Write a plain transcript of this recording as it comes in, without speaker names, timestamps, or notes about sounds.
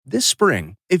This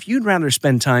spring, if you'd rather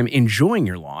spend time enjoying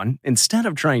your lawn instead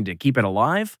of trying to keep it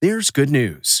alive, there's good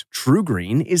news. True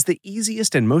Green is the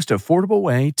easiest and most affordable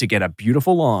way to get a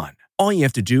beautiful lawn. All you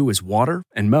have to do is water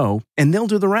and mow, and they'll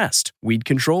do the rest. Weed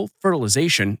control,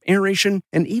 fertilization, aeration,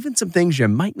 and even some things you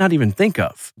might not even think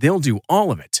of. They'll do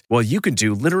all of it, while you can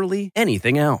do literally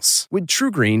anything else. With True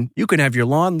Green, you can have your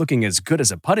lawn looking as good as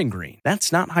a putting green.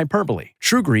 That's not hyperbole.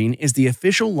 True Green is the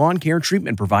official lawn care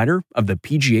treatment provider of the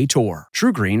PGA Tour.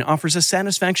 True Green offers a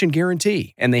satisfaction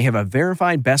guarantee, and they have a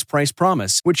verified best price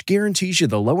promise, which guarantees you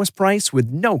the lowest price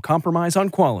with no compromise on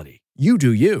quality. You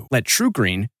do you. Let True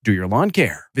Green do your lawn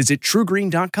care. Visit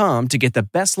truegreen.com to get the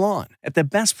best lawn at the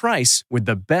best price with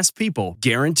the best people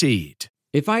guaranteed.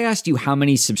 If I asked you how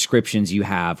many subscriptions you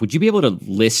have, would you be able to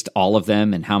list all of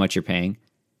them and how much you're paying?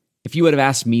 If you would have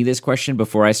asked me this question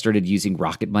before I started using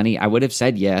Rocket Money, I would have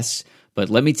said yes. But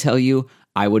let me tell you,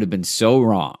 I would have been so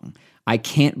wrong. I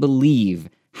can't believe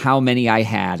how many I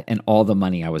had and all the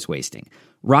money I was wasting.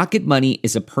 Rocket Money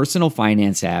is a personal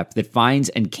finance app that finds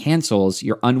and cancels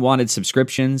your unwanted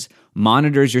subscriptions,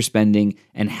 monitors your spending,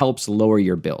 and helps lower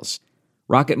your bills.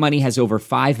 Rocket Money has over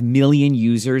 5 million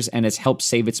users and has helped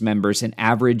save its members an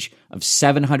average of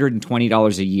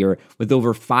 $720 a year with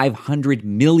over 500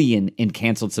 million in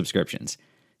canceled subscriptions.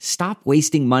 Stop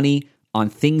wasting money on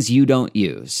things you don't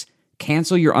use.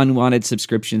 Cancel your unwanted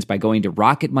subscriptions by going to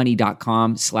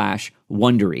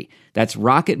rocketmoney.com/Wondery. That's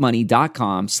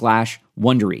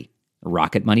rocketmoney.com/Wondery.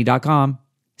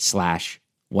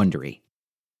 rocketmoney.com/Wondery.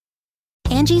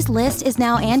 Angie's List is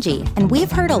now Angie, and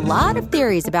we've heard a lot of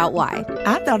theories about why.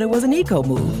 I thought it was an eco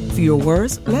move. Fewer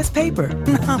words, less paper.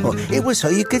 No, it was so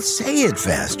you could say it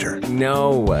faster.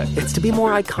 No, it's to be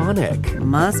more iconic.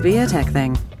 Must be a tech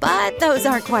thing. But those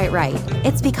aren't quite right.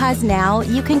 It's because now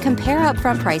you can compare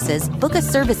upfront prices, book a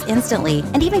service instantly,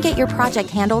 and even get your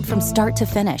project handled from start to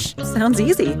finish. Sounds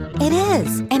easy. It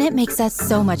is, and it makes us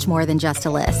so much more than just a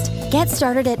list. Get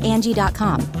started at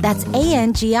Angie.com. That's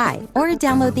ANGI, or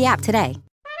download the app today.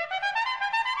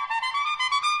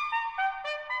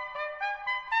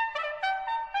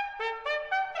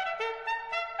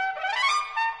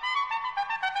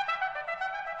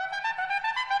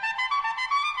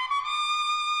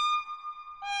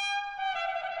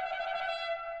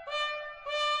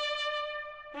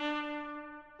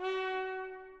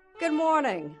 Good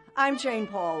morning. I'm Jane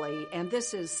Pauley, and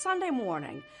this is Sunday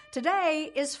Morning. Today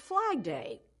is Flag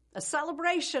Day, a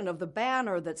celebration of the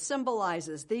banner that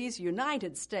symbolizes these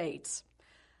United States,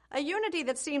 a unity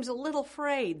that seems a little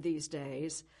frayed these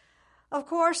days. Of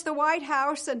course, the White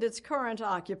House and its current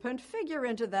occupant figure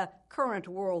into the current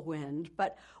whirlwind,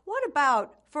 but what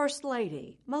about First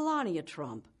Lady Melania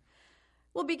Trump?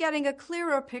 We'll be getting a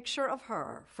clearer picture of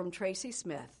her from Tracy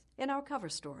Smith in our cover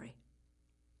story.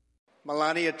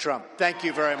 Melania Trump, thank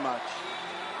you very much.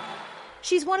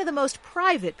 She's one of the most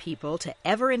private people to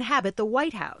ever inhabit the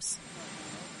White House.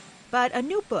 But a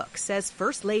new book says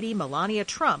First Lady Melania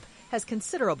Trump has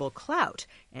considerable clout,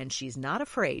 and she's not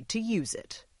afraid to use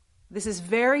it. This is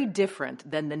very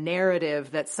different than the narrative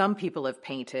that some people have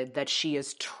painted that she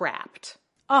is trapped.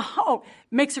 Oh,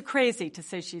 makes her crazy to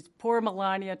say she's poor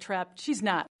Melania trapped. She's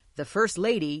not. The First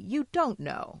Lady you don't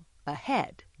know.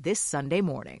 Ahead this Sunday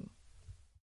morning.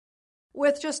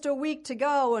 With just a week to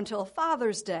go until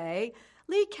Father's Day,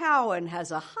 Lee Cowan has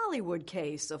a Hollywood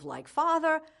case of like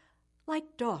father,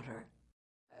 like daughter.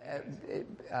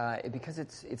 Because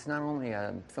it's not only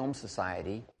a film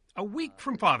society. A week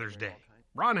from Father's Day,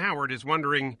 Ron Howard is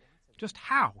wondering just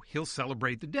how he'll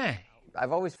celebrate the day.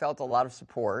 I've always felt a lot of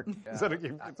support. Is that what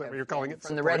you're calling it?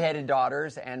 From the redheaded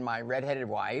daughters and my redheaded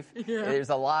wife. Yeah. There's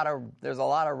a lot of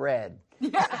red.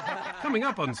 Coming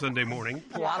up on Sunday morning,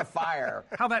 a lot of fire.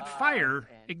 How that fire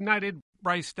ignited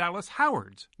Bryce Dallas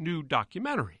Howard's new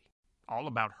documentary, all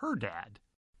about her dad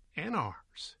and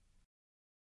ours.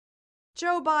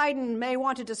 Joe Biden may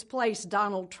want to displace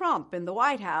Donald Trump in the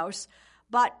White House,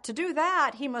 but to do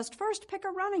that, he must first pick a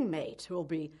running mate who will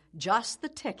be just the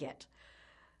ticket.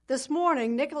 This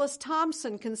morning, Nicholas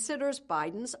Thompson considers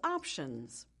Biden's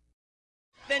options.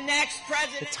 The next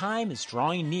president. The time is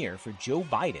drawing near for Joe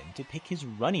Biden to pick his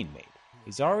running mate.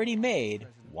 He's already made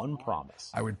one promise.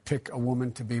 I would pick a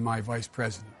woman to be my vice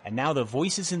president. And now the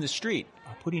voices in the street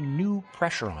are putting new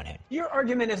pressure on him. Your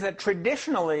argument is that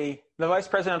traditionally the vice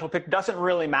presidential pick doesn't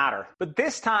really matter. But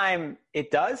this time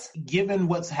it does. Given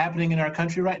what's happening in our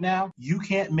country right now, you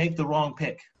can't make the wrong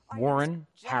pick. Warren,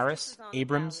 Harris,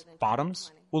 Abrams,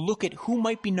 Bottoms will look at who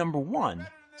might be number one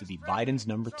to be Biden's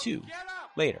number two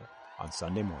later on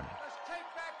Sunday morning.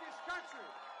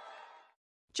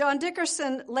 John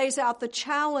Dickerson lays out the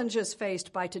challenges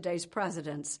faced by today's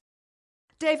presidents.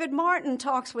 David Martin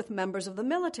talks with members of the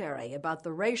military about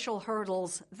the racial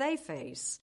hurdles they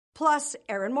face. Plus,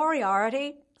 Erin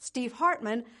Moriarty, Steve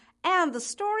Hartman, and the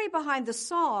story behind the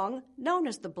song known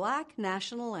as the Black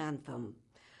National Anthem.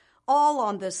 All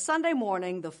on this Sunday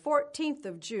morning, the 14th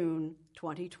of June,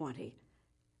 2020.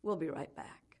 We'll be right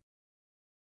back.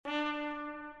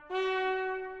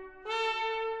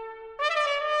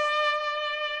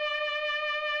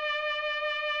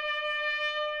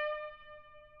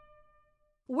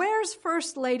 Where's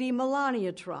First Lady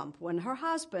Melania Trump when her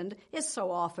husband is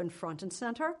so often front and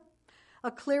center? A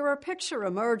clearer picture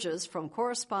emerges from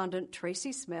correspondent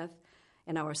Tracy Smith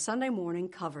in our Sunday morning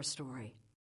cover story.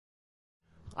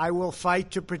 I will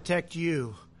fight to protect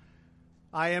you.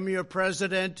 I am your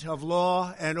president of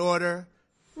law and order.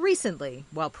 Recently,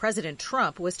 while President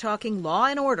Trump was talking law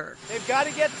and order, They've got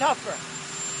to get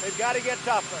tougher. They've got to get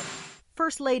tougher.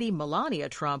 First Lady Melania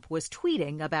Trump was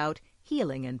tweeting about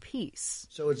healing and peace.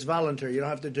 So it's voluntary. You don't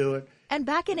have to do it. And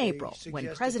back in April,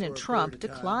 when President Trump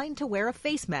declined to wear a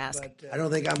face mask, I don't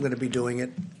think I'm going to be doing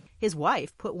it. His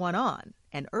wife put one on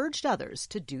and urged others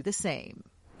to do the same.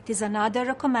 It is another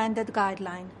recommended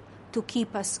guideline to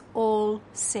keep us all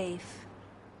safe.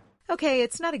 Okay,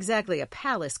 it's not exactly a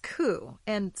palace coup,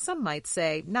 and some might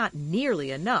say not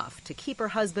nearly enough to keep her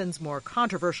husband's more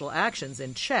controversial actions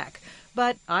in check.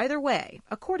 But either way,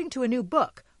 according to a new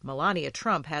book, Melania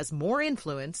Trump has more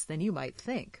influence than you might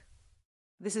think.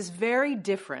 This is very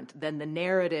different than the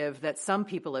narrative that some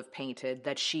people have painted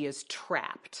that she is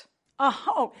trapped.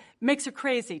 Oh, makes her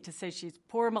crazy to say she's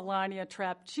poor Melania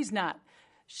trapped. She's not.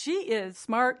 She is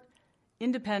smart,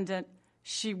 independent.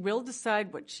 She will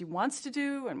decide what she wants to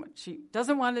do and what she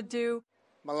doesn't want to do.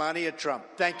 Melania Trump,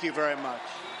 thank you very much.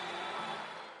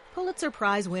 Pulitzer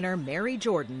Prize winner Mary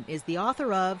Jordan is the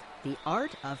author of The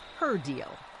Art of Her Deal,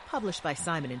 published by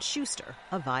Simon & Schuster,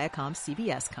 a Viacom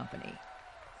CBS company.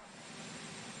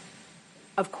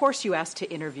 Of course you asked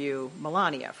to interview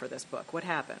Melania for this book. What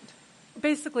happened?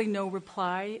 Basically no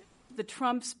reply. The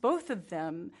Trumps, both of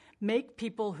them, make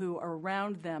people who are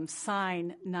around them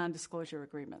sign non-disclosure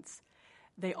agreements.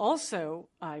 They also,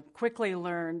 I quickly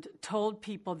learned, told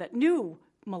people that knew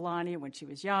Melania when she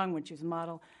was young, when she was a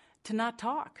model, to not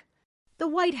talk. The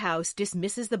White House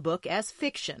dismisses the book as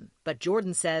fiction, but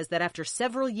Jordan says that after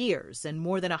several years and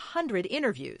more than 100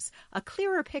 interviews, a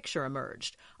clearer picture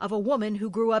emerged of a woman who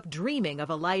grew up dreaming of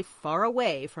a life far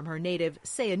away from her native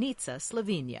Sjenica,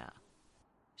 Slovenia.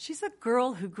 She's a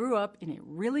girl who grew up in a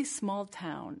really small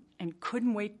town and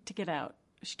couldn't wait to get out.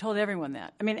 She told everyone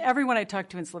that. I mean, everyone I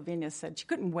talked to in Slovenia said she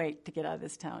couldn't wait to get out of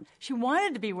this town. She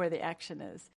wanted to be where the action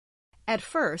is. At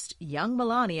first, young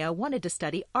Melania wanted to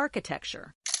study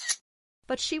architecture.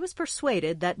 But she was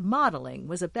persuaded that modeling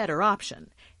was a better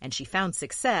option, and she found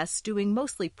success doing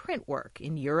mostly print work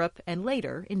in Europe and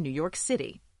later in New York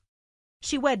City.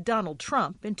 She wed Donald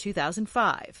Trump in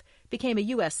 2005, became a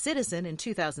U.S. citizen in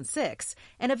 2006,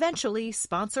 and eventually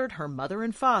sponsored her mother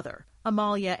and father,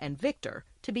 Amalia and Victor,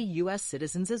 to be U.S.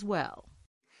 citizens as well.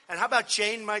 And how about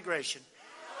chain migration?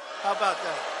 How about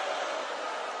that?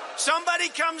 Somebody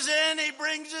comes in, he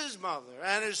brings his mother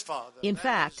and his father. In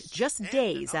fact, just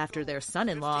days after their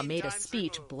son-in-law made a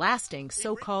speech blasting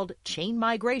so-called chain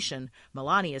migration,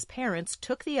 Melania's parents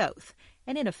took the oath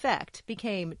and in effect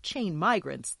became chain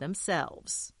migrants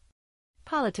themselves.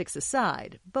 Politics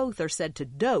aside, both are said to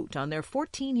dote on their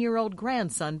 14-year-old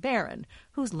grandson, Barron,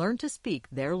 who's learned to speak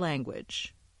their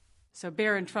language. So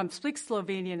Barron Trump speaks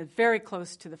Slovenian and is very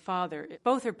close to the father.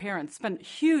 Both her parents spent a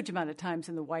huge amount of time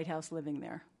in the White House living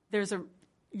there. There's a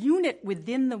unit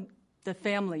within the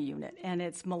family unit, and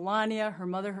it's Melania, her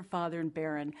mother, her father, and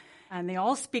Barron. And they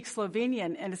all speak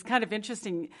Slovenian, and it's kind of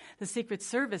interesting. The Secret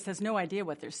Service has no idea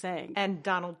what they're saying. And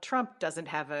Donald Trump doesn't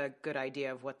have a good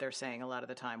idea of what they're saying a lot of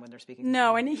the time when they're speaking.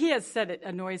 No, and he has said it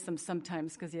annoys them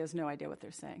sometimes because he has no idea what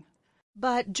they're saying.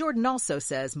 But Jordan also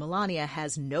says Melania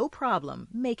has no problem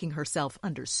making herself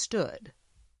understood.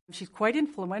 She's quite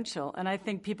influential, and I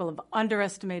think people have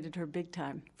underestimated her big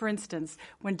time. For instance,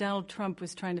 when Donald Trump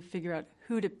was trying to figure out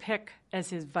who to pick as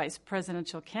his vice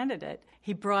presidential candidate,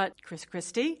 he brought Chris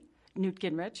Christie, Newt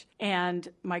Gingrich, and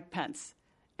Mike Pence,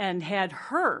 and had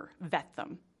her vet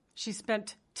them. She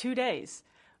spent 2 days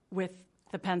with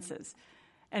the Pences,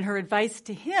 and her advice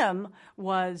to him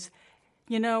was,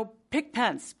 pick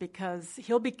Pence because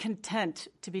he'll be content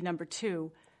to be number 2.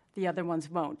 The other ones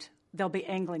won't. They'll be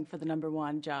angling for the number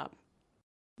 1 job.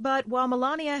 But while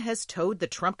Melania has towed the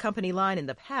Trump company line in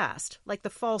the past, like the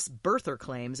false birther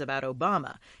claims about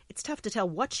Obama, it's tough to tell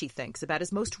what she thinks about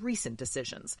his most recent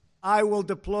decisions. I will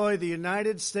deploy the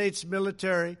United States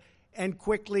military and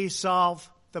quickly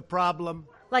solve the problem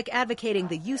like advocating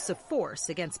the use of force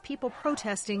against people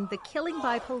protesting the killing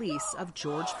by police of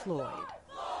George Floyd.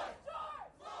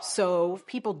 So if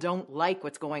people don't like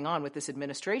what's going on with this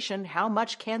administration, how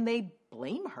much can they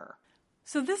blame her?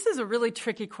 So this is a really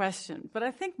tricky question, but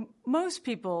I think most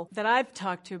people that I've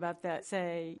talked to about that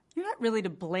say, you're not really to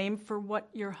blame for what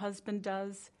your husband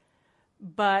does,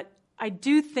 but I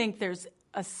do think there's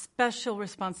a special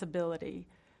responsibility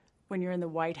when you're in the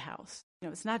White House.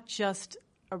 It's not just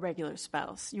a regular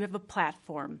spouse. You have a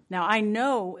platform. Now, I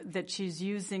know that she's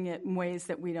using it in ways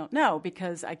that we don't know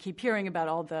because I keep hearing about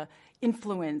all the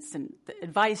influence and the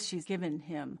advice she's given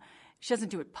him. She doesn't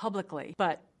do it publicly,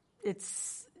 but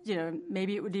it's,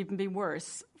 maybe it would even be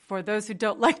worse. For those who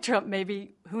don't like Trump,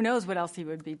 maybe who knows what else he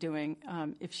would be doing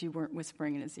if she weren't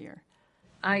whispering in his ear.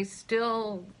 I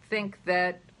still think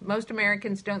that most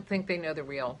Americans don't think they know the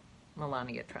real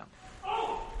Melania Trump.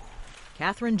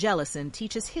 Catherine Jellison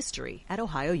teaches history at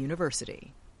Ohio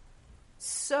University.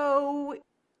 So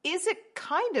is it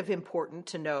kind of important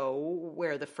to know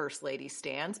where the First Lady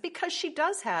stands? Because she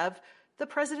does have the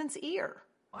president's ear.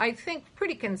 I think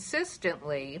pretty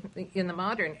consistently in the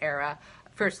modern era,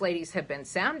 First Ladies have been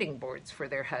sounding boards for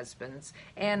their husbands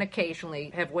and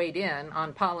occasionally have weighed in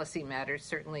on policy matters.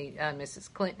 Certainly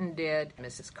Mrs. Clinton did,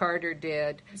 Mrs. Carter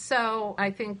did. So I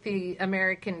think the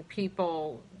American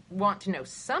people want to know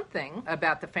something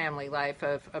about the family life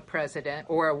of a president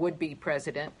or a would-be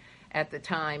president at the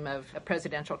time of a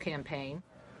presidential campaign.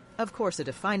 Of course, a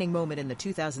defining moment in the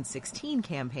 2016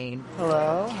 campaign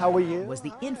was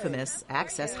the infamous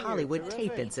Access Hollywood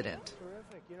tape incident.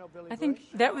 I think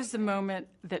that was the moment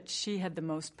that she had the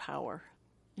most power.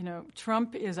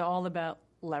 Trump is all about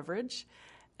leverage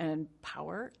and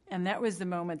power, and that was the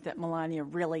moment that Melania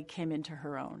really came into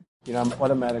her own. I'm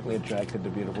automatically attracted to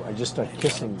beautiful. I just start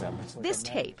kissing them. This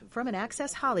tape from an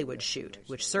Access Hollywood shoot,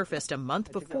 which surfaced a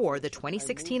month before the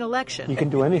 2016 election, You can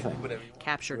do anything.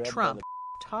 captured Trump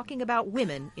talking about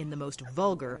women in the most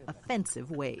vulgar,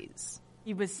 offensive ways.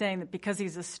 He was saying that because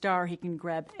he's a star, he can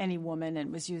grab any woman,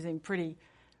 and was using pretty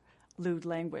lewd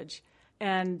language.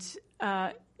 And,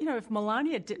 if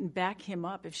Melania didn't back him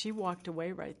up, if she walked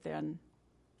away right then,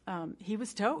 he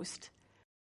was toast.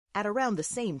 At around the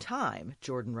same time,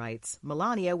 Jordan writes,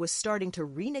 Melania was starting to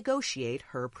renegotiate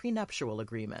her prenuptial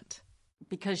agreement.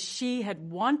 Because she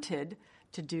had wanted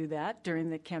to do that during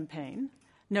the campaign,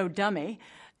 no dummy,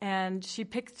 and she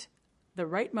picked the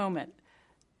right moment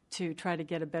to try to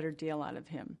get a better deal out of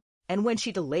him. And when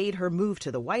she delayed her move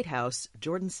to the White House,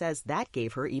 Jordan says that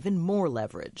gave her even more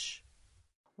leverage.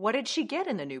 What did she get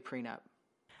in the new prenup?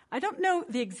 I don't know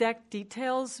the exact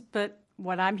details, but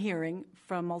what I'm hearing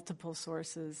from multiple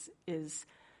sources is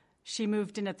she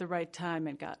moved in at the right time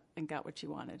and got what she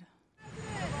wanted.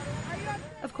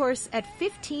 Of course, at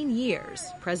 15 years,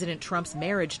 President Trump's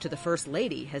marriage to the First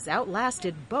Lady has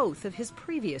outlasted both of his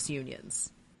previous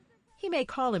unions. He may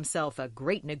call himself a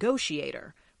great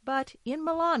negotiator, but in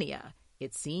Melania,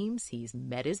 it seems he's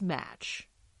met his match.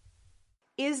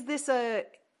 Is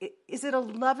it a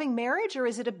loving marriage or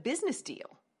is it a business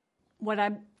deal? What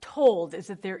I'm told is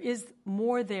that there is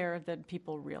more there than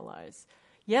people realize.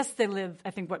 Yes, they live, I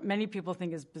think, what many people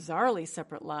think is bizarrely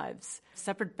separate lives,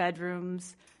 separate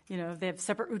bedrooms, they have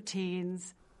separate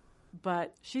routines.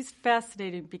 But she's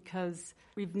fascinating because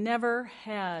we've never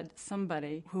had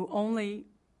somebody who only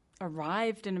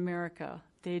arrived in America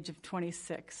at the age of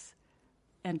 26,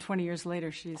 and 20 years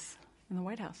later she's in the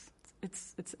White House.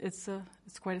 It's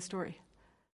quite a story.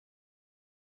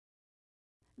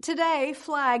 Today,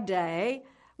 Flag Day,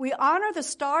 we honor the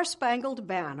Star-Spangled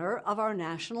Banner of our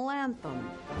national anthem.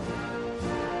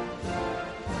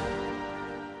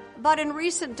 But in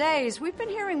recent days, we've been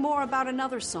hearing more about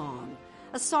another song,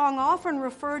 a song often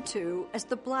referred to as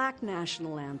the Black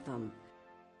National Anthem.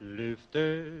 Lift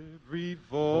every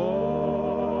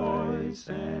voice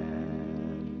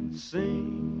and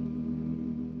sing.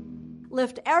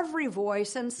 Lift Every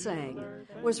Voice and Sing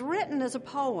was written as a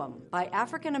poem by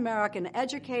African-American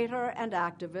educator and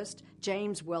activist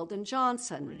James Weldon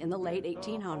Johnson in the late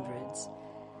 1800s.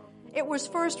 It was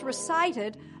first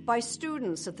recited by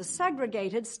students at the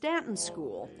segregated Stanton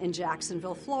School in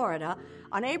Jacksonville, Florida,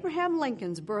 on Abraham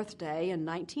Lincoln's birthday in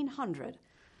 1900.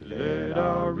 Let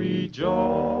our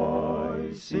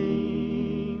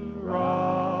rejoicing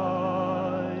rise.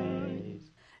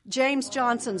 James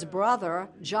Johnson's brother,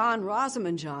 John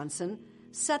Rosamond Johnson,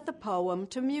 set the poem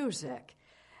to music.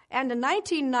 And in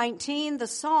 1919, the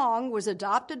song was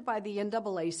adopted by the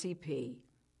NAACP.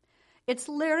 Its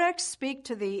lyrics speak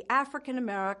to the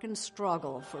African-American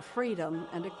struggle for freedom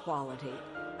and equality.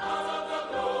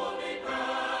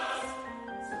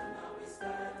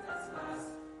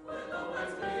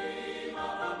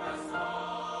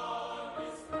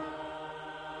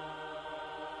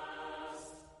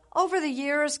 Over the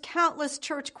years, countless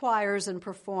church choirs and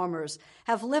performers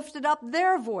have lifted up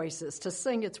their voices to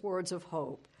sing its words of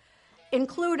hope,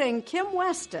 including Kim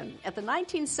Weston at the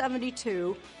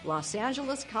 1972 Los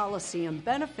Angeles Coliseum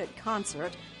benefit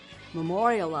concert,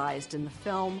 memorialized in the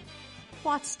film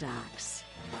What Stacks.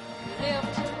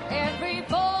 Lift every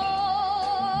voice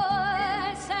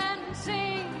and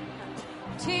sing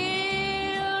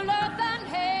till earth and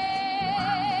heaven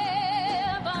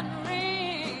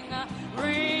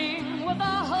ring with the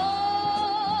harmonies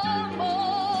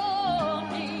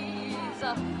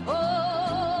of liberty.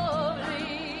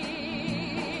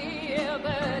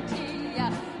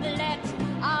 Let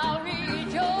our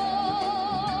rejoicing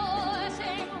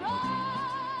rise.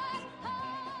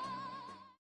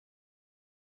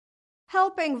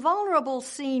 Helping vulnerable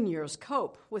seniors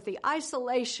cope with the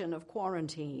isolation of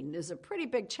quarantine is a pretty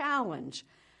big challenge,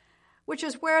 which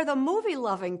is where the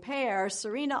movie-loving pair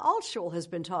Serena Altschul has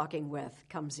been talking with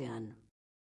comes in.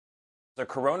 The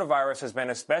coronavirus has been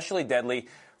especially deadly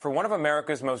for one of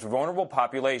America's most vulnerable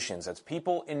populations. That's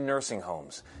people in nursing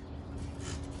homes.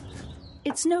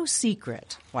 It's no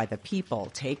secret why the people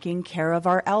taking care of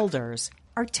our elders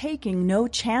are taking no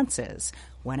chances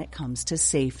when it comes to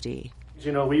safety.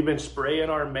 You know, we've been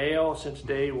spraying our mail since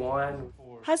day one.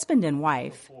 Husband and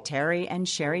wife, Terry and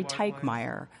Sherry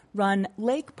Teichmeyer, run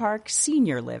Lake Park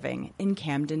Senior Living in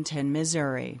Camdenton,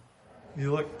 Missouri.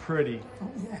 You look pretty.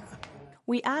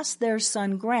 We asked their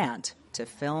son Grant to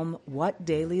film what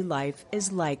daily life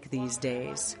is like these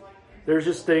days. There's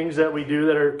just things that we do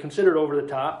that are considered over the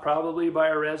top probably by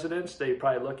our residents. They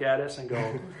probably look at us and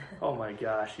go, oh my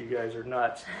gosh, you guys are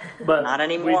nuts. But not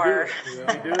anymore. We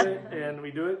do it, and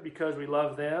we do it because we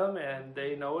love them and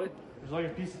they know it. There's like a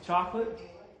piece of chocolate.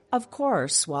 Of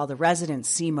course, while the residents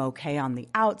seem okay on the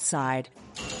outside,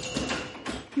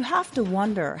 you have to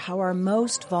wonder how our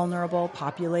most vulnerable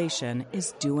population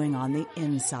is doing on the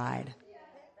inside.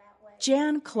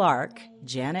 Jan Clark,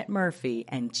 Janet Murphy,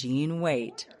 and Jean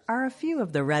Waite are a few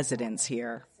of the residents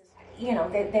here. You know,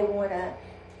 they want to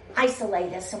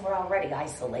isolate us, and we're already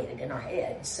isolated in our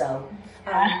heads. So,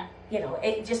 you know,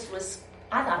 it just was,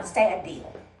 I thought, a sad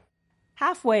deal.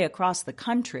 Halfway across the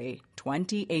country,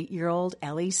 28-year-old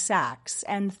Ellie Sachs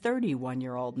and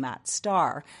 31-year-old Matt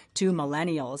Starr, two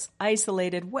millennials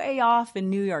isolated way off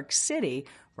in New York City,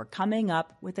 were coming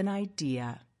up with an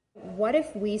idea. What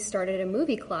if we started a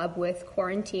movie club with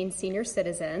quarantined senior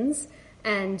citizens,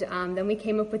 and then we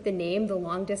came up with the name, the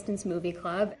Long Distance Movie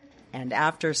Club. And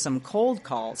after some cold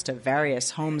calls to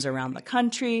various homes around the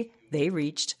country, they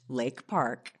reached Lake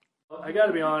Park. I got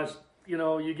to be honest, you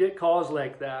know, you get calls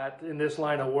like that in this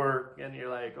line of work, and you're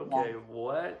like, okay,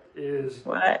 what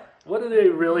do they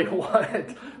really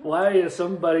want? Why is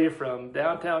somebody from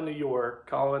downtown New York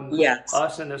calling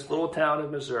us in this little town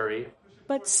of Missouri?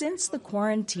 But since the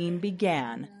quarantine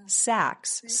began,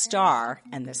 Sachs, Starr,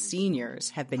 and the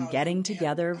seniors have been getting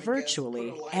together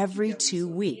virtually every 2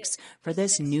 weeks for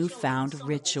this newfound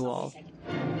ritual.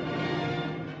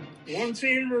 One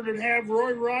theater would have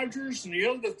Roy Rogers, and the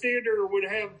other theater would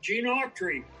have Gene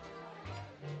Autry.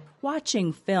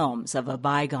 Watching films of a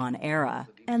bygone era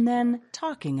and then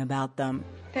talking about them.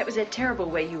 That was a terrible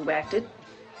way you acted.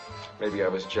 Maybe I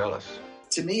was jealous.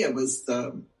 To me, it was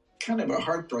kind of a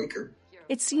heartbreaker.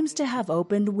 It seems to have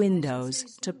opened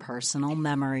windows to personal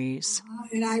memories.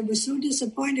 And I was so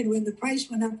disappointed when the price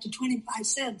went up to 25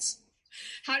 cents.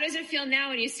 How does it feel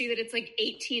now when you see that it's like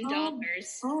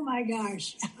 $18? Oh my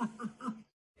gosh.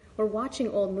 We're watching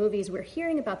old movies, we're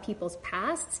hearing about people's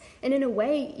pasts, and in a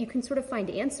way, you can sort of find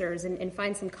answers and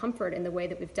find some comfort in the way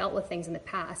that we've dealt with things in the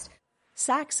past.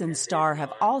 Sachs and Starr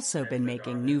have also been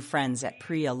making new friends at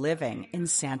Priya Living in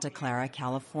Santa Clara,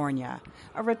 California,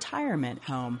 a retirement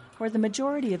home where the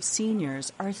majority of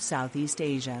seniors are Southeast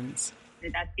Asians.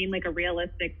 That seemed like a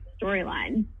realistic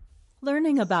storyline.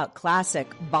 Learning about classic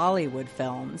Bollywood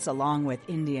films along with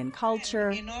Indian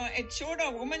culture, it showed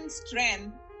a woman's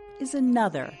strength, is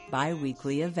another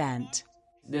bi-weekly event.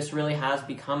 This really has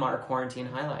become our quarantine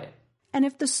highlight. And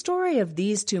if the story of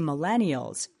these two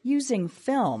millennials using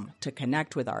film to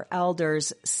connect with our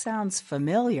elders sounds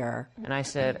familiar... And I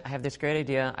said, I have this great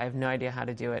idea. I have no idea how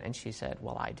to do it. And she said,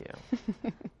 well, I do.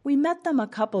 We met them a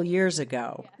couple years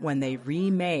ago when they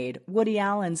remade Woody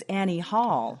Allen's Annie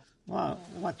Hall. Well,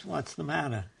 what's the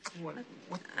matter?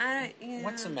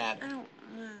 What's the matter?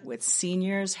 With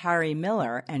seniors Harry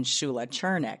Miller and Shula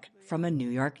Chernick from a New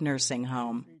York nursing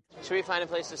home. Should we find a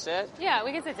place to sit? Yeah,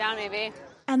 we can sit down maybe.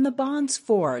 And the bonds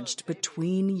forged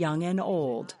between young and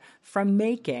old from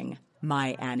making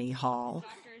My Annie Hall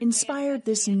inspired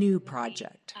this new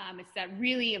project. It's that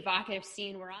really evocative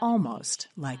scene where almost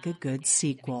like a good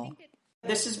sequel.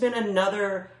 This has been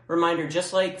another reminder,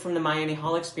 just like from the Miami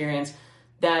Hall experience,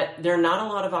 that there are not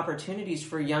a lot of opportunities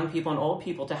for young people and old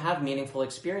people to have meaningful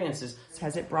experiences.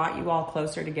 Has it brought you all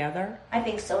closer together? I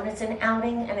think so, and it's an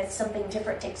outing, and it's something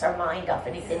different, takes our mind off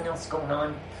anything else going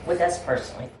on with us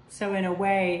personally. So in a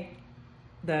way,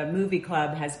 the movie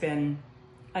club has been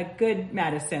a good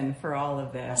medicine for all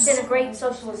of this. It's been a great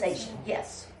socialization,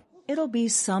 yes. It'll be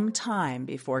some time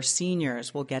before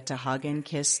seniors will get to hug and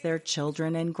kiss their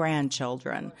children and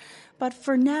grandchildren. But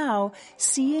for now,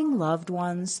 seeing loved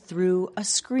ones through a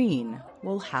screen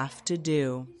will have to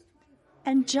do.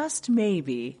 And just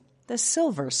maybe, the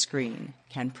silver screen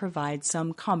can provide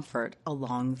some comfort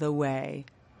along the way.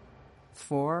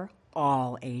 For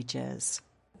all ages.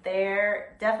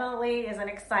 There definitely is an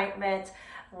excitement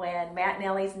when Matt and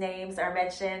Ellie's names are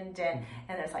mentioned, and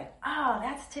it's like, oh,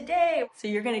 that's today. So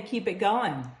you're going to keep it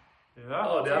going? Yeah,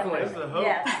 oh, definitely. That's the hope.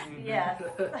 Yes.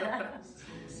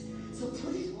 So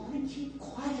please, woman, keep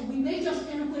quiet. We may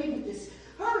just get away with this.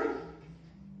 Hurry.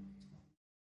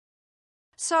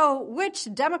 So which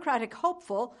Democratic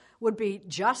hopeful would be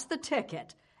just the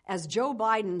ticket as Joe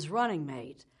Biden's running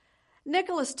mate?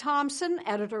 Nicholas Thompson,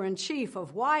 editor-in-chief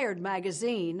of Wired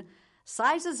magazine,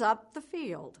 sizes up the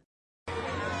field.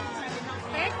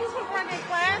 Thank you for bringing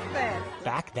glasses.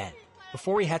 Back then,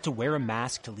 before he had to wear a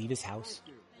mask to leave his house,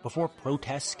 before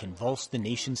protests convulsed the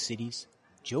nation's cities,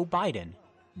 Joe Biden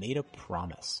made a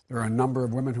promise. There are a number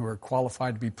of women who are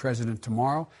qualified to be president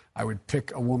tomorrow. I would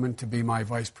pick a woman to be my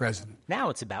vice president. Now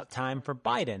it's about time for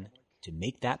Biden to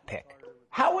make that pick.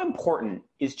 How important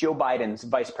is Joe Biden's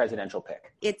vice presidential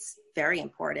pick? It's very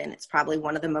important. It's probably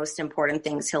one of the most important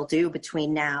things he'll do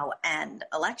between now and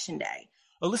Election Day.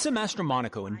 Alyssa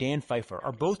Mastromonaco and Dan Pfeiffer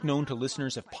are both known to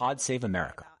listeners of Pod Save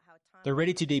America. They're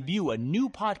ready to debut a new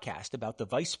podcast about the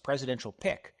vice presidential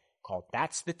pick called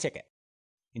That's the Ticket.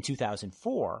 In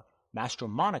 2004,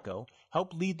 Mastromonaco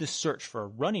helped lead the search for a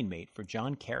running mate for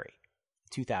John Kerry. In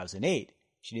 2008,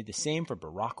 she did the same for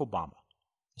Barack Obama,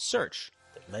 a search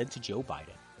that led to Joe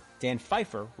Biden. Dan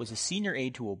Pfeiffer was a senior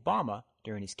aide to Obama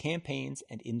during his campaigns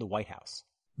and in the White House.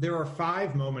 There are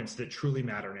 5 moments that truly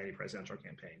matter in any presidential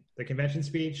campaign: the convention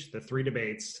speech, the 3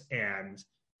 debates, and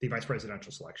the vice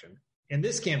presidential selection. In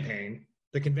this campaign,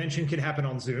 the convention could happen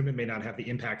on Zoom and may not have the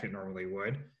impact it normally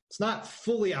would. It's not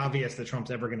fully obvious that Trump's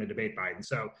ever going to debate Biden.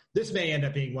 So this may end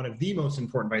up being one of the most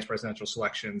important vice presidential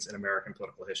selections in American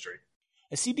political history.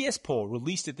 A CBS poll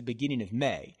released at the beginning of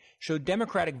May showed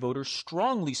Democratic voters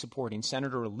strongly supporting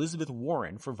Senator Elizabeth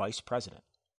Warren for vice president,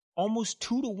 almost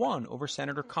 2-1 over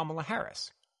Senator Kamala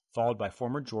Harris, followed by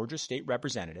former Georgia State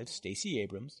Representative Stacey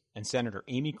Abrams and Senator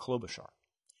Amy Klobuchar.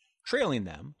 Trailing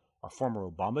them are former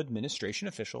Obama administration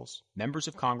officials, members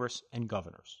of Congress, and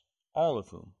governors, all of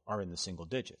whom are in the single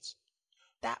digits.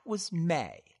 That was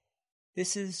May.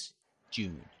 This is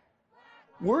June.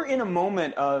 We're in a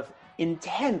moment of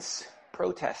intense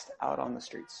protest out on the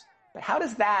streets. But how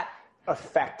does that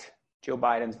affect Joe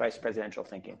Biden's vice presidential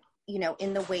thinking? You know,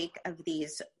 in the wake of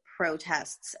these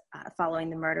protests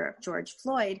following the murder of George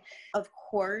Floyd, of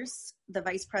course, the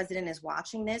vice president is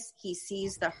watching this. He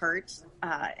sees the hurt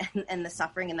and the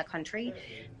suffering in the country.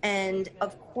 And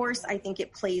of course, I think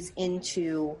it plays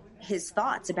into his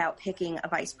thoughts about picking a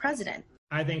vice president.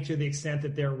 I think to the extent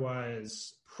that there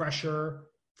was pressure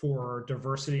for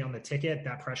diversity on the ticket,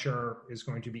 that pressure is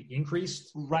going to be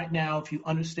increased. Right now, if you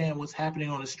understand what's happening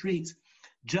on the streets,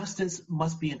 justice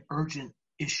must be an urgent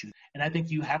issue. And I think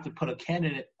you have to put a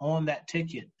candidate on that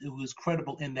ticket who is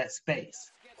credible in that space.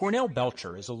 Cornell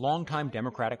Belcher is a longtime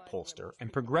Democratic pollster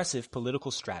and progressive political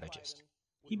strategist.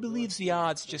 He believes the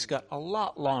odds just got a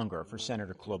lot longer for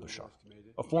Senator Klobuchar,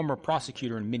 a former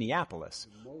prosecutor in Minneapolis,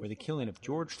 where the killing of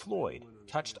George Floyd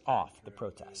touched off the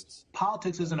protests.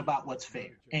 Politics isn't about what's fair.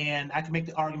 And I can make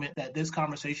the argument that this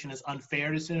conversation is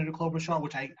unfair to Senator Klobuchar,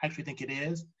 which I actually think it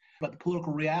is. But the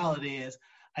political reality is,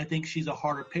 I think she's a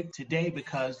harder pick today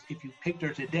because if you picked her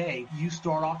today, you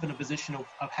start off in a position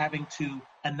of having to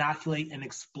inoculate and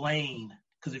explain.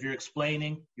 Because if you're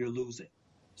explaining, you're losing.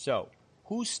 So,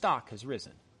 whose stock has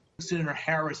risen? Senator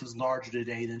Harris is larger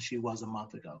today than she was a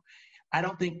month ago. I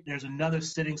don't think there's another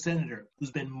sitting senator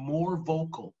who's been more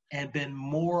vocal and been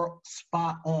more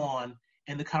spot on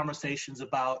in the conversations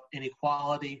about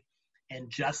inequality and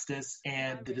justice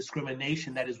and the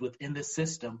discrimination that is within the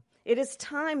system. It is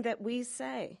time that we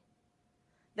say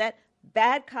that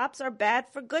bad cops are bad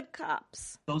for good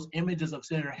cops. Those images of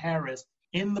Senator Harris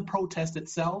in the protest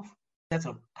itself, that's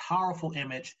a powerful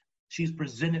image. She's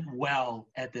presented well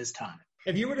at this time.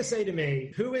 If you were to say to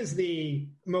me, who is the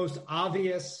most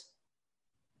obvious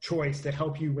choice to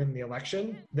help you win the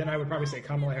election, then I would probably say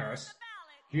Kamala Harris.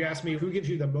 If you ask me who gives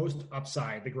you the most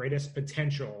upside, the greatest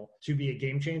potential to be a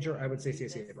game changer, I would say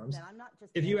Stacey Abrams.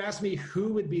 If you ask me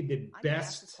who would be the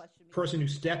best person to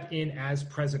step in as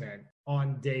president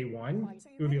on day one,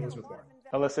 it would be Elizabeth Warren.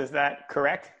 Alyssa, is that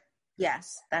correct?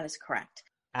 Yes, that is correct.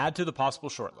 Add to the possible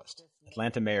shortlist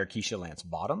Atlanta Mayor Keisha Lance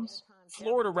Bottoms,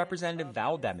 Florida Representative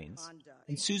Val Demings,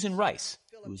 and Susan Rice,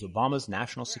 who is Obama's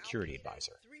national security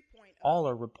advisor. All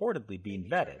are reportedly being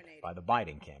vetted by the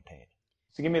Biden campaign.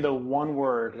 So give me the one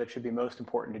word that should be most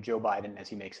important to Joe Biden as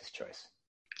he makes his choice.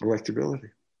 Electability.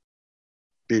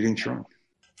 Beating Trump.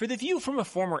 For The View from a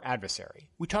former adversary,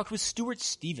 we talked with Stuart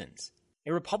Stevens,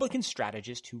 a Republican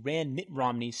strategist who ran Mitt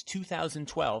Romney's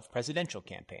 2012 presidential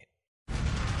campaign.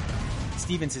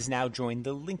 Stevens has now joined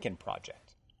the Lincoln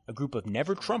Project, a group of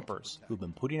never-Trumpers who've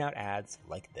been putting out ads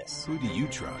like this. Who do you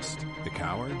trust, the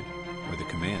coward or the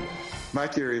commander? My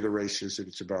theory of the race is that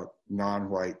it's about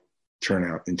non-white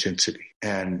turnout intensity.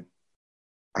 And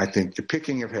I think the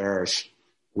picking of Harris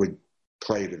would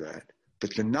play to that.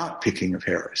 But the not picking of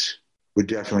Harris would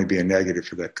definitely be a negative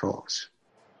for that cause.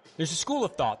 There's a school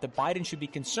of thought that Biden should be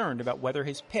concerned about whether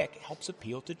his pick helps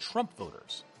appeal to Trump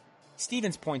voters.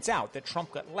 Stevens points out that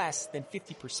Trump got less than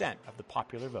 50% of the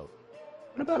popular vote.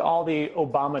 What about all the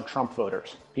Obama-Trump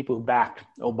voters, people who backed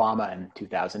Obama in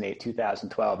 2008,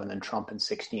 2012, and then Trump in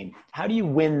 2016? How do you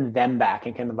win them back,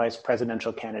 and can the vice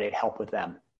presidential candidate help with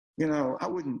them? You know, I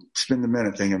wouldn't spend a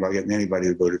minute thinking about getting anybody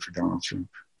who voted for Donald Trump.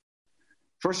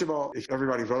 First of all, if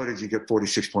everybody voted, you get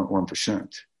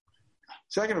 46.1%.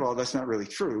 Second of all, that's not really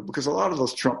true, because a lot of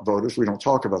those Trump voters, we don't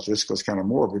talk about this because it's kind of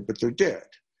morbid, but they're dead.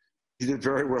 He did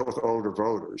very well with older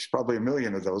voters. Probably 1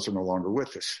 million of those are no longer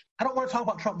with us. I don't want to talk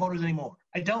about Trump voters anymore.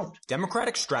 I don't.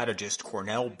 Democratic strategist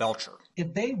Cornell Belcher.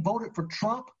 If they voted for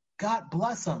Trump, God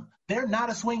bless them. They're not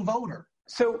a swing voter.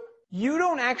 So you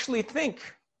don't actually think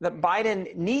that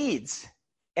Biden needs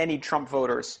any Trump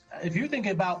voters? If you're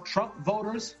thinking about Trump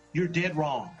voters, you're dead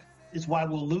wrong. It's why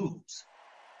we'll lose.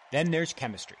 Then there's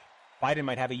chemistry. Biden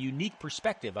might have a unique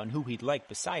perspective on who he'd like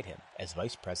beside him as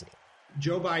vice president.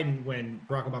 Joe Biden, when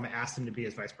Barack Obama asked him to be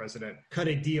his vice president, cut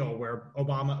a deal where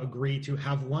Obama agreed to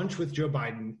have lunch with Joe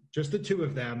Biden, just the two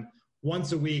of them,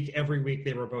 once a week, every week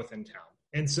they were both in town.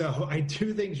 And so I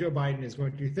do think Joe Biden is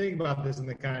going to think about this in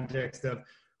the context of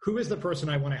who is the person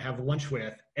I want to have lunch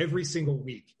with every single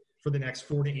week for the next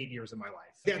 4 to 8 years of my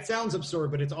life. That sounds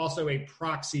absurd, but it's also a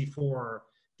proxy for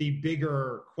the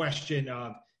bigger question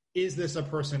of, is this a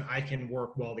person I can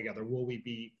work well together? Will we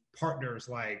be partners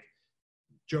like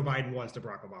Joe Biden was to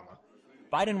Barack Obama?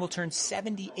 Biden will turn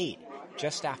 78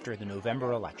 just after the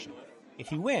November election. If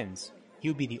he wins, he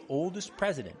would be the oldest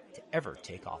president to ever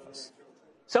take office.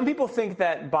 Some people think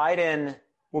that Biden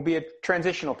will be a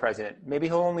transitional president. Maybe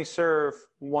he'll only serve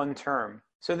 1 term.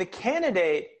 So the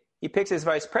candidate he picks as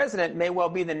vice president may well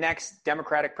be the next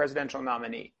Democratic presidential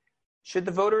nominee. Should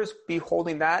the voters be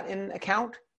holding that in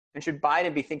account? And should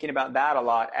Biden be thinking about that a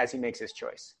lot as he makes his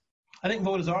choice? I think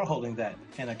voters are holding that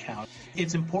in account.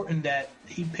 It's important that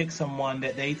he picks someone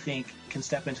that they think can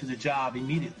step into the job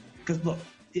immediately. Because, look,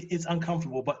 it's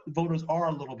uncomfortable, but voters are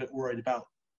a little bit worried about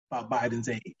Biden's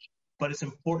age. But it's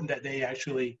important that they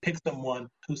actually pick someone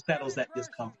who settles that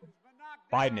discomfort.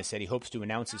 Biden has said he hopes to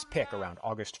announce his pick around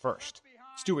August 1st.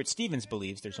 Stuart Stevens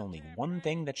believes there's only one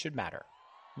thing that should matter: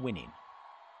 winning.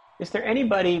 Is there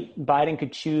anybody Biden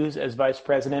could choose as vice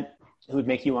president who would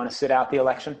make you want to sit out the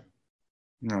election?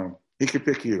 No. He could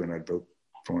pick you and I'd vote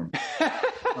for him.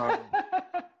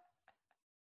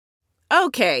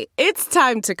 Okay, it's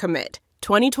time to commit.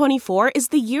 2024 is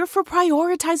the year for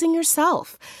prioritizing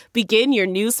yourself. Begin your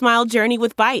new smile journey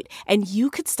with Byte, and you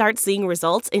could start seeing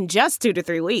results in just 2 to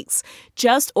 3 weeks.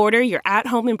 Just order your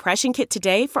at-home impression kit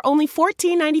today for only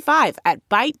 $14.95 at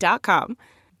Byte.com.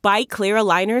 Byte Clear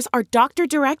aligners are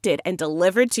doctor-directed and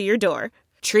delivered to your door.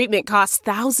 Treatment costs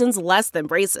thousands less than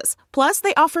braces. Plus,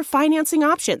 they offer financing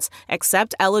options,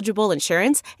 accept eligible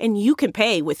insurance, and you can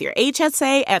pay with your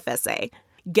HSA FSA.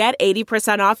 Get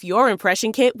 80% off your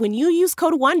impression kit when you use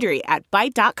code WONDERY at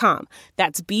Byte.com.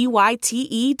 That's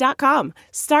BYTE.com.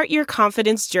 Start your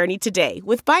confidence journey today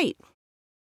with Byte.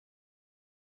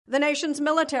 The nation's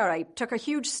military took a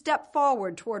huge step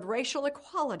forward toward racial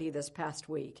equality this past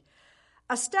week.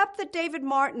 A step that David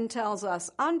Martin tells us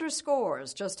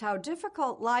underscores just how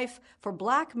difficult life for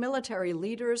black military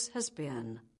leaders has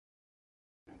been.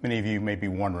 Many of you may be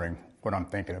wondering what I'm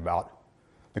thinking about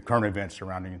the current events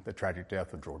surrounding the tragic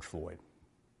death of George Floyd.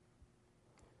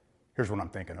 Here's what I'm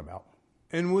thinking about.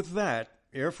 And with that,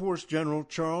 Air Force General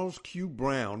Charles Q.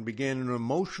 Brown began an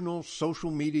emotional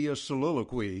social media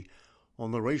soliloquy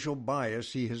on the racial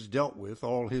bias he has dealt with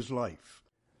all his life.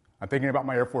 I'm thinking about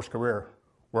my Air Force career,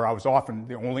 where I was often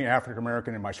the only African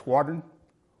American in my squadron,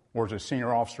 or as a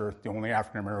senior officer, the only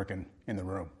African American in the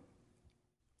room.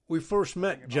 We first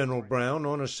met General Brown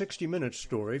on a 60 Minutes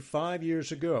story 5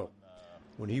 years ago,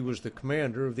 when he was the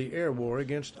commander of the air war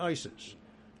against ISIS,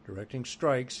 directing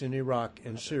strikes in Iraq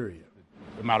and Syria.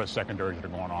 The amount of secondaries that are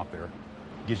going off there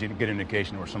gives you a good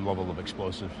indication there was some level of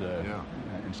explosives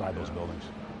inside those buildings.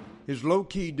 His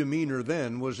low-key demeanor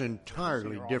then was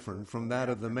entirely different from that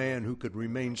of the man who could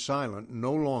remain silent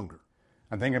no longer.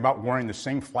 I'm thinking about wearing the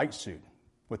same flight suit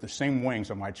with the same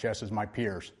wings on my chest as my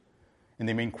peers, and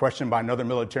they being questioned by another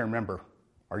military member,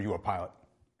 "Are you a pilot?"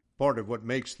 Part of what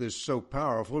makes this so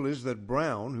powerful is that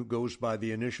Brown, who goes by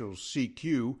the initials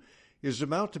CQ, is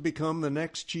about to become the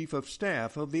next Chief of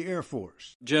Staff of the Air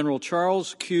Force. General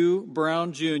Charles Q.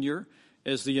 Brown, Jr.,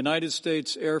 as the United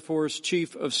States Air Force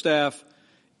Chief of Staff,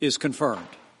 is confirmed.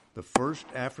 The first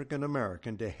African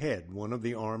American to head one of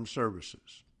the armed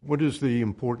services. What is the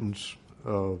importance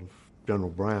of General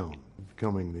Brown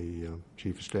becoming the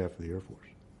Chief of Staff of the Air Force?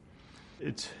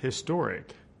 It's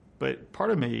historic, but part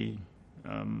of me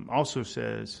also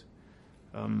says,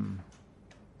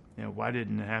 why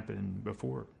didn't it happen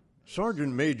before?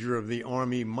 Sergeant Major of the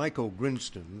Army Michael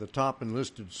Grinston, the top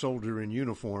enlisted soldier in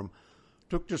uniform,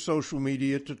 took to social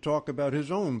media to talk about his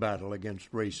own battle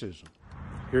against racism.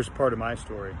 Here's part of my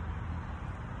story.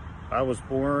 I was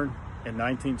born in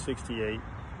 1968.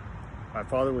 My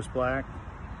father was black.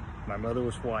 My mother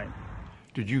was white.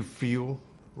 Did you feel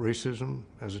racism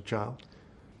as a child?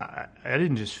 I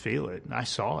didn't just feel it. I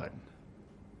saw it.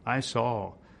 I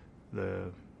saw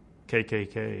the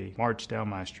KKK march down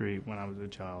my street when I was a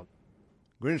child.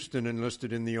 Grinston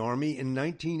enlisted in the Army in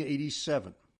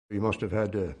 1987. You must have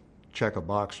had to check a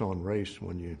box on race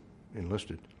when you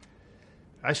enlisted.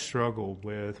 I struggled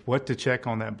with what to check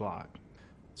on that block.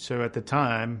 So at the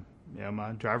time,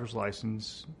 my driver's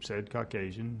license said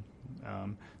Caucasian,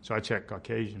 so I checked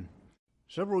Caucasian.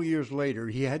 Several years later,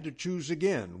 he had to choose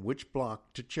again which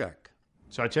block to check.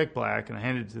 So I checked black, and I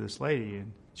handed it to this lady,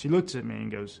 and she looks at me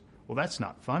and goes, "Well, that's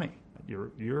not funny.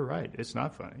 You're right. It's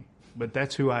not funny. But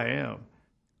that's who I am."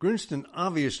 Grinston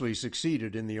obviously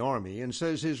succeeded in the Army and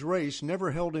says his race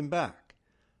never held him back,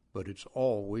 but it's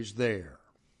always there.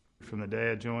 From the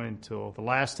day I joined till the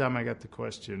last time I got the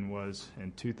question was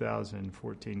in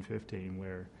 2014-15,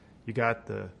 where you got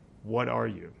the, "What are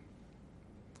you?"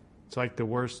 It's like the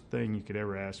worst thing you could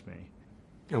ever ask me.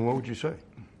 And what would you say?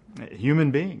 A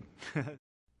human being.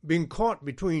 Being caught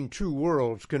between two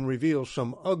worlds can reveal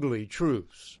some ugly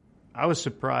truths. I was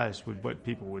surprised with what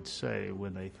people would say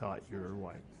when they thought you were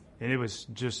white. And it was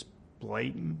just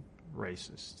blatant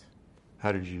racist.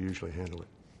 How did you usually handle it?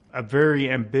 A very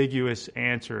ambiguous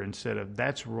answer instead of,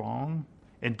 "That's wrong,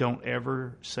 and don't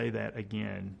ever say that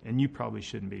again, and you probably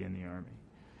shouldn't be in the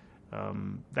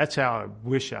Army." That's how I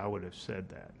wish I would have said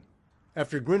that.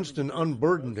 After Grinston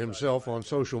unburdened himself on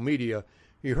social media,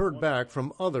 he heard back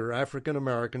from other African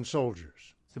American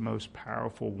soldiers. The most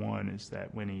powerful one is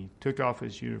that when he took off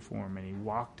his uniform and he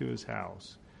walked to his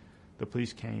house, the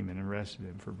police came and arrested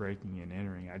him for breaking and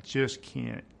entering. I just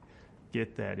can't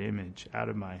get that image out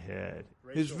of my head.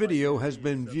 His video has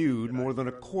been viewed more than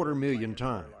 250,000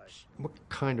 times. What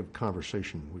kind of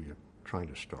conversation were you trying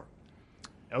to start?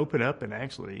 Open up and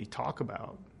actually talk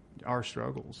about our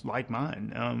struggles, like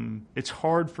mine. It's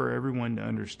hard for everyone to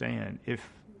understand if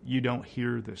you don't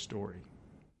hear the story.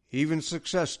 Even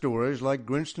success stories like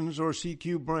Grinston's or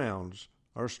CQ Brown's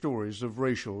are stories of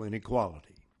racial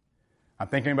inequality. I'm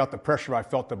thinking about the pressure I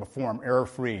felt to perform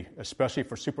error-free, especially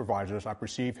for supervisors I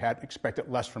perceived had expected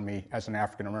less from me as an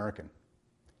African American.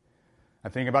 I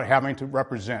think about having to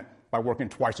represent by working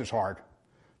twice as hard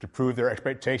to prove their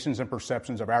expectations and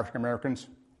perceptions of African Americans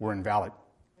were invalid.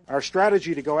 Our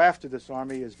strategy to go after this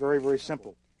Army is very, very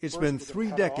simple. It's been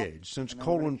 3 decades since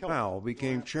Colin Powell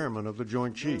became chairman of the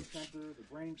Joint Chiefs.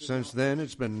 Since then,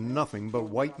 it's been nothing but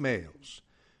white males.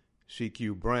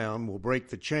 CQ Brown will break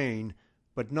the chain,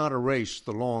 but not erase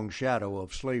the long shadow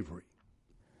of slavery.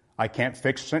 I can't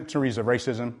fix centuries of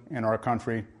racism in our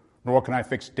country, nor can I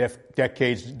fix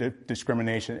decades of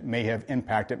discrimination that may have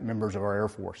impacted members of our Air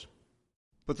Force.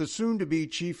 But the soon-to-be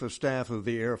Chief of Staff of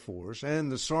the Air Force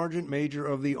and the Sergeant Major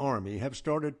of the Army have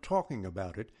started talking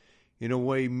about it in a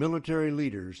way military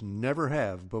leaders never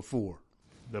have before.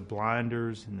 The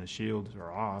blinders and the shields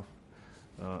are off,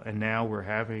 and now we're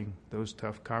having those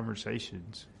tough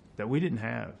conversations that we didn't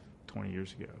have 20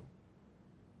 years ago.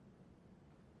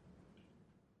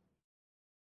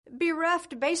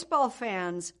 Bereft baseball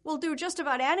fans will do just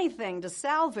about anything to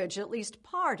salvage at least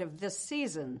part of this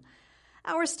season.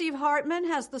 Our Steve Hartman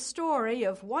has the story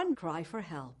of one cry for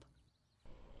help.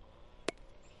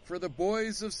 For the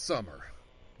boys of summer,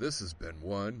 This has been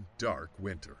one dark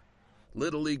winter.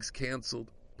 Little League's canceled,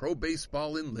 pro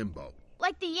baseball in limbo.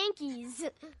 Like the Yankees.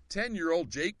 10-year-old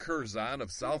Jake Curzon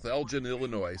of South Elgin,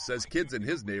 Illinois, says kids in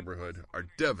his neighborhood are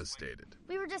devastated.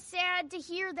 We were just sad to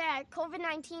hear that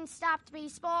COVID-19 stopped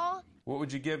baseball. What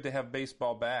would you give to have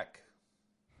baseball back?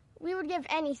 We would give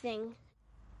anything.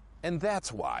 And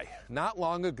that's why, not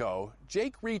long ago,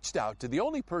 Jake reached out to the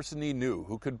only person he knew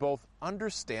who could both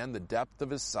understand the depth of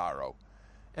his sorrow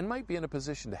and might be in a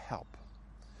position to help.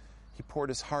 He poured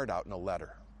his heart out in a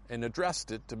letter and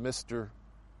addressed it to Mr.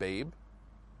 Babe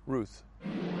Ruth.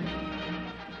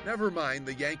 Never mind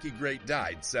the Yankee great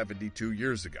died 72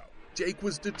 years ago. Jake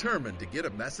was determined to get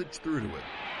a message through to him.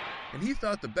 And he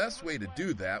thought the best way to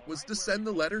do that was to send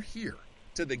the letter here,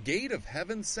 to the Gate of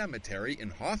Heaven Cemetery in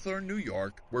Hawthorne, New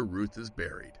York, where Ruth is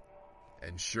buried.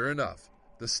 And sure enough,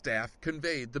 the staff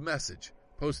conveyed the message,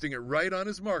 posting it right on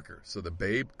his marker so the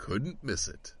babe couldn't miss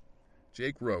it.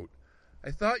 Jake wrote, I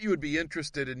thought you would be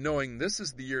interested in knowing this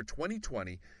is the year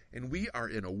 2020 and we are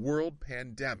in a world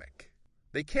pandemic.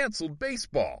 They canceled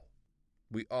baseball.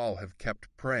 We all have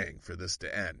kept praying for this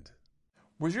to end.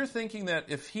 Was your thinking that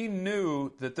if he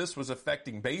knew that this was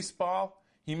affecting baseball,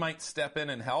 he might step in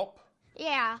and help?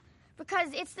 Yeah, because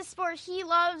it's the sport he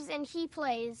loves and he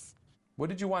plays.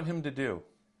 What did you want him to do?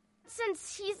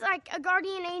 Since he's like a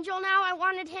guardian angel now, I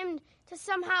wanted him to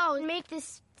somehow make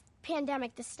this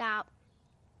pandemic to stop.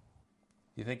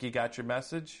 You think he got your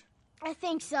message? I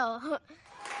think so.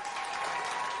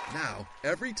 Now,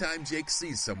 every time Jake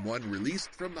sees someone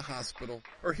released from the hospital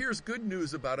or hears good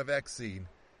news about a vaccine,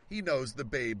 he knows the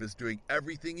babe is doing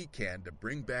everything he can to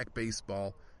bring back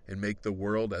baseball and make the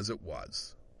world as it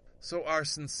was. So our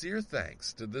sincere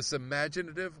thanks to this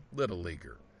imaginative little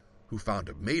leaguer who found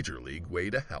a major league way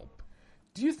to help.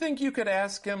 Do you think you could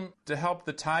ask him to help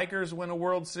the Tigers win a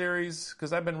World Series?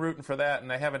 Because I've been rooting for that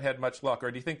and I haven't had much luck.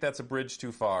 Or do you think that's a bridge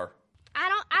too far?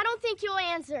 I don't think you'll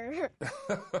answer.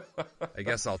 I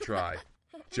guess I'll try.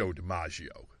 Joe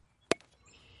DiMaggio.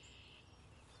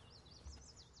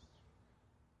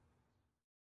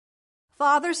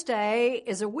 Father's Day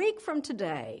is a week from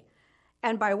today.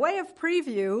 And by way of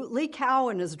preview, Lee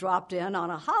Cowan has dropped in on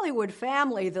a Hollywood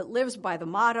family that lives by the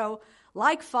motto,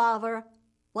 like father,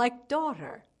 like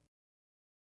daughter.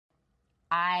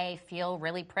 I feel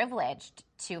really privileged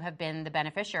to have been the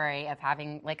beneficiary of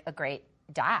having like a great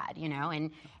dad, you know,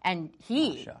 and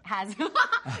he has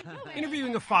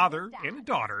interviewing a father and a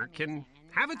daughter can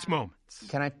have its moments.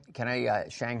 Can I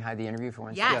Shanghai the interview for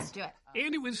one second? Yes, do it.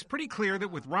 And it was pretty clear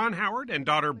that with Ron Howard and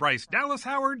daughter Bryce Dallas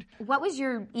Howard, what was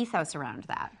your ethos around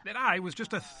that? That I was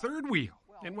just a third wheel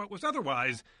in what was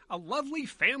otherwise a lovely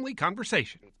family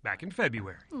conversation back in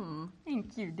February.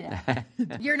 Thank you, Dad.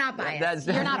 You're not biased.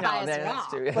 You're not biased at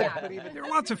all. There are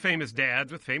lots of famous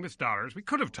dads with famous daughters we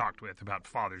could have talked with about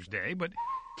Father's Day, but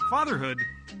fatherhood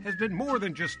has been more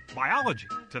than just biology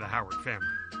to the Howard family.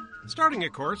 Starting,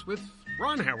 of course, with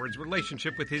Ron Howard's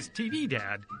relationship with his TV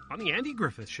dad on The Andy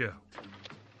Griffith Show.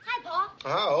 Hi, Pa.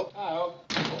 Hello.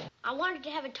 I wanted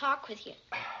to have a talk with you.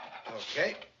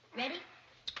 Okay. Ready?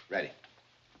 Ready.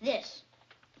 This.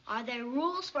 Are there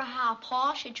rules for how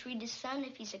Pa should treat his son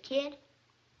if he's a kid?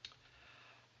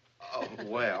 Oh,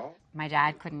 well. My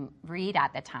dad couldn't read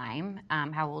at the time.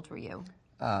 How old were you?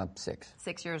 6.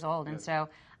 6 years old. And so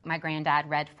my granddad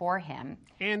read for him.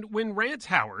 And when Rance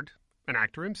Howard, an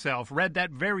actor himself, read that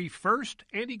very first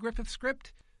Andy Griffith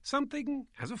script, something,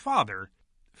 as a father,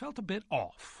 felt a bit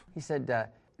off. He said,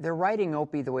 they're writing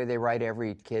Opie the way they write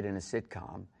every kid in a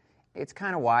sitcom. It's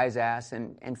kind of wise-ass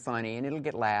and funny, and it'll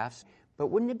get laughs. But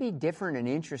wouldn't it be different and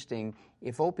interesting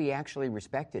if Opie actually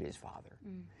respected his father?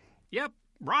 Yep,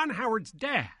 Ron Howard's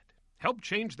dad helped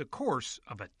change the course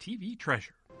of a TV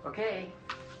treasure. Okay,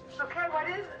 what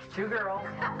is it? 2 girls.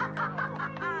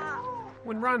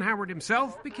 When Ron Howard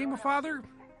himself became a father,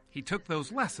 he took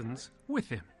those lessons with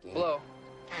him. Blow.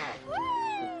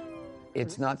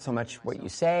 It's not so much what you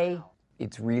say,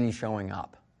 it's really showing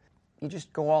up. You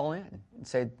just go all in and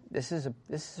say, this is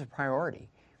a priority.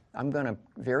 I'm going to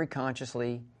very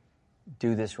consciously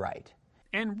do this right.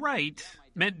 And right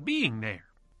meant being there.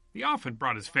 He often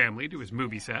brought his family to his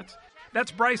movie sets.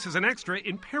 That's Bryce as an extra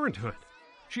in Parenthood.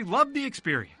 She loved the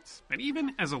experience, and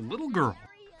even as a little girl,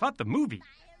 thought the movie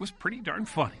was pretty darn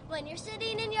funny. When you're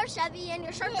sitting in your Chevy and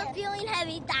your shirts are feeling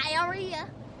heavy, diarrhea.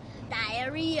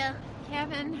 Diarrhea.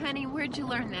 Kevin, honey, where'd you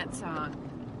learn that song?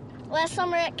 Last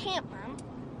summer at camp, Mom.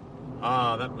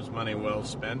 Ah, that was money well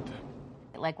spent.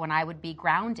 like when I would be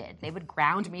grounded. They would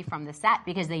ground me from the set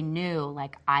because they knew,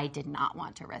 like, I did not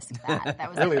want to risk that. That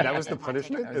was really, that was the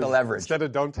punishment? The leverage. Instead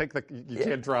of don't take you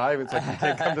can't drive, it's like you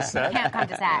can't come to set? Can't come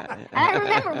to set. And I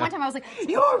remember one time I was like,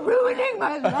 you're ruining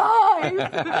my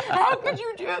life. How could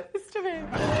you do this to me?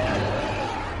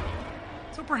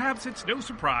 So perhaps it's no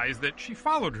surprise that she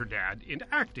followed her dad into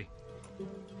acting.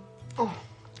 Oh,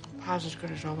 pies as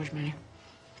good as always, Minnie.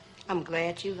 I'm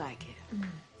glad you like it.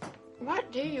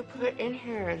 What do you put in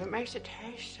here that makes it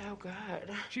taste so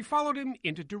good? She followed him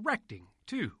into directing,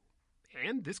 too.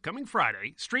 And this coming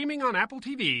Friday, streaming on Apple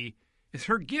TV, is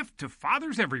her gift to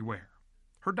fathers everywhere.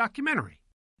 Her documentary,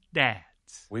 Dads.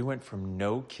 We went from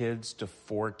no kids to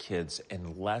 4 kids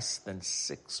in less than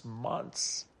 6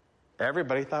 months.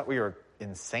 Everybody thought we were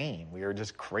insane. We were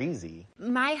just crazy.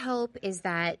 My hope is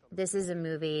that this is a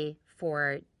movie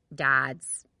for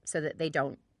dads so that they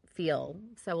don't feel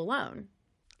so alone.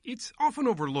 It's often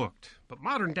overlooked, but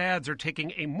modern dads are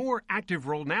taking a more active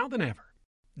role now than ever.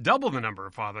 Double the number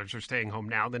of fathers are staying home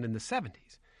now than in the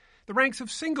 70s. The ranks of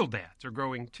single dads are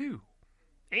growing too.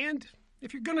 And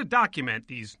if you're going to document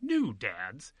these new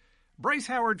dads, Bryce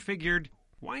Howard figured,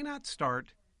 why not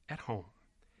start at home?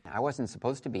 I wasn't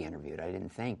supposed to be interviewed, I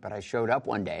didn't think, but I showed up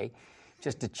one day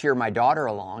just to cheer my daughter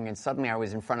along, and suddenly I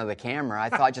was in front of the camera. I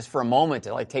thought just for a moment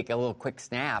to take a little quick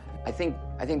snap. I think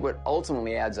what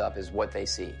ultimately adds up is what they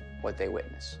see, what they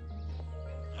witness.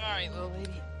 All right, little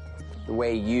lady. The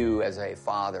way you, as a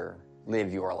father,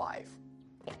 live your life.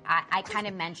 I kind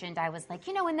of mentioned, I was like,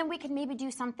 and then we could maybe do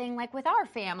something like with our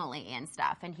family and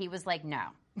stuff. And he was like, no.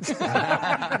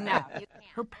 No.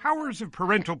 Her powers of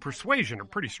parental persuasion are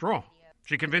pretty strong.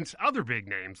 She convinced other big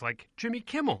names like Jimmy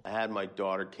Kimmel I had my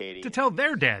daughter, Katie, to tell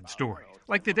their dad's story,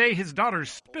 like the day his daughter's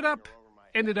spit up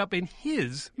ended up in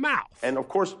his mouth. And of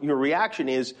course, your reaction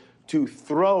is to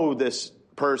throw this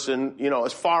person,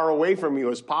 as far away from you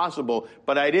as possible,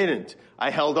 but I didn't. I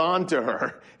held on to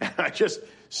her, and I just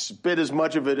spit as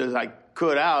much of it as I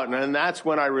could out, and that's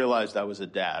when I realized I was a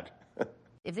dad.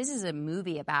 If this is a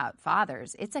movie about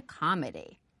fathers, it's a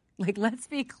comedy. Let's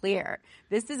be clear.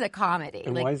 This is a comedy.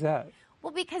 And why is that?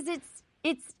 Well, because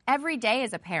it's every day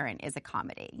as a parent is a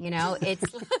comedy. It's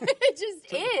it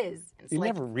just is. It's you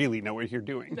never really know what you're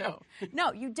doing.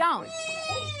 No, you don't.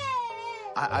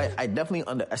 I definitely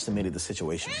underestimated the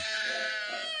situation.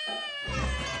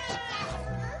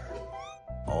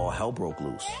 All hell broke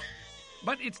loose.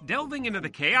 But it's delving into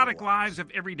the chaotic lives of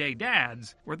everyday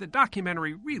dads where the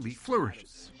documentary really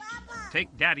flourishes.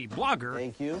 Take daddy blogger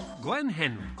Thank you. Glenn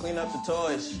Henry. Clean up the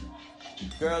toys,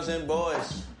 girls and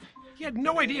boys. He had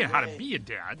no idea how to be a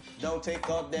dad. Don't take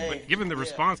all day. But given the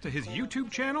response to his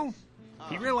YouTube channel,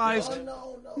 he realized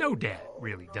no dad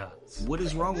really does. What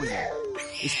is wrong with you?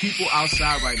 It's people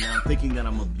outside right now thinking that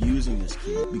I'm abusing this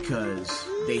kid because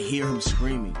they hear him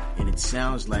screaming and it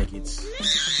sounds like it's...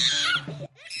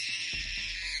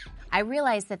 I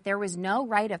realized that there was no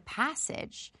rite of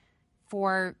passage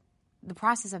for the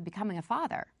process of becoming a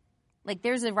father.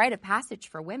 There's a rite of passage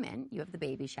for women. You have the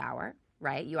baby shower,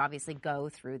 right? You obviously go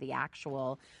through the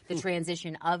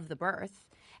transition of the birth.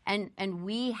 And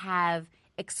we have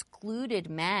excluded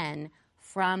men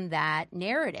from that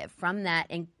narrative, from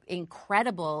that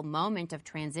incredible moment of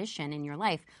transition in your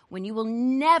life when you will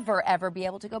never, ever be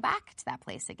able to go back to that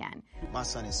place again. My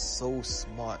son is so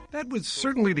smart. That was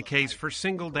certainly the case for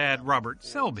single dad Robert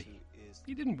Selby.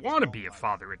 He didn't want to be a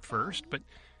father at first, but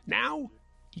now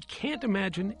he can't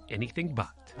imagine anything but.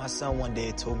 My son one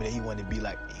day told me that he wanted to be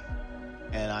like me.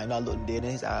 And I looked dead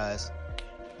in his eyes.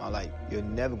 I'm like, you're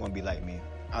never going to be like me.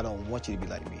 I don't want you to be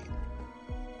like me.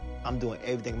 I'm doing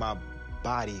everything in my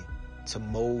body to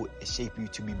mold and shape you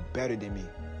to be better than me.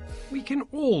 We can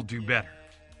all do better.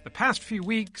 The past few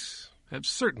weeks have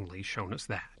certainly shown us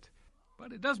that.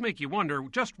 But it does make you wonder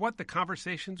just what the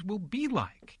conversations will be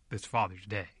like this Father's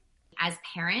Day. As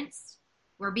parents,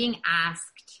 we're being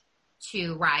asked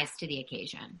to rise to the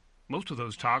occasion. Most of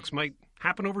those talks might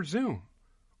happen over Zoom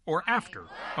or after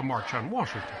a march on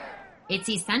Washington. It's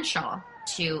essential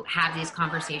to have these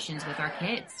conversations with our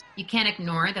kids. You can't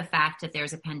ignore the fact that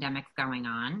there's a pandemic going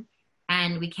on,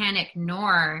 and we can't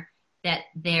ignore that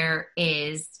there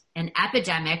is an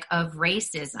epidemic of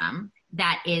racism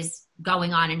that is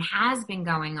going on and has been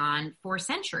going on for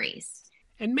centuries.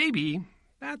 And maybe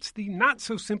that's the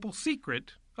not-so-simple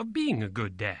secret of being a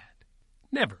good dad.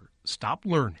 Never stop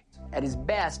learning. At his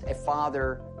best, a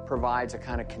father provides a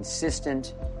kind of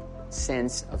consistent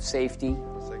sense of safety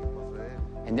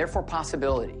and therefore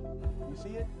possibility.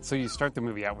 So you start the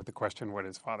movie out with the question, what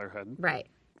is fatherhood? Right.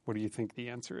 What do you think the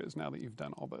answer is now that you've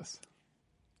done all this?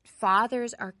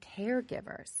 Fathers are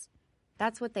caregivers.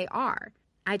 That's what they are.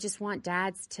 I just want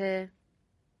dads to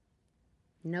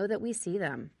know that we see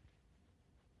them.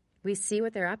 We see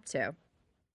what they're up to.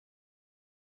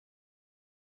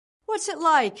 What's it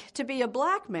like to be a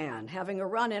black man having a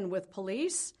run-in with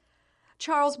police?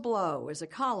 Charles Blow is a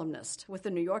columnist with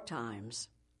the New York Times.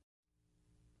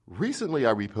 Recently,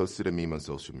 I reposted a meme on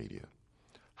social media.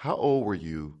 How old were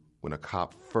you when a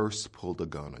cop first pulled a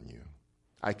gun on you?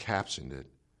 I captioned it,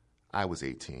 I was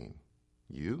 18.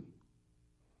 You?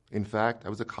 In fact, I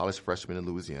was a college freshman in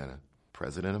Louisiana,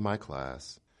 president of my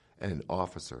class, and an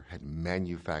officer had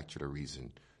manufactured a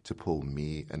reason to pull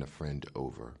me and a friend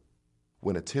over.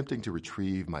 When attempting to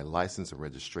retrieve my license and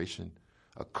registration,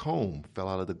 a comb fell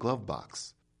out of the glove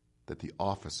box that the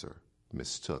officer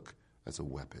mistook as a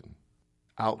weapon.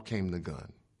 Out came the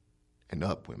gun, and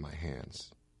up went my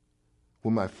hands.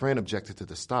 When my friend objected to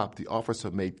the stop, the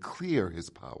officer made clear his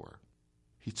power.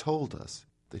 He told us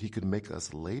that he could make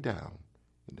us lay down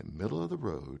in the middle of the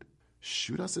road,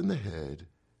 shoot us in the head,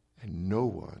 and no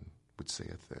one would say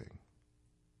a thing.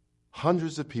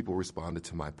 Hundreds of people responded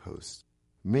to my post,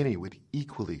 many with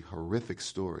equally horrific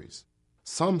stories,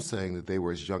 some saying that they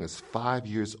were as young as 5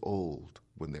 years old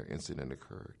when their incident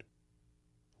occurred.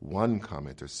 One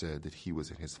commenter said that he was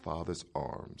in his father's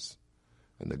arms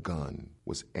and the gun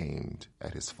was aimed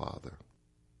at his father.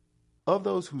 Of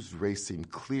those whose race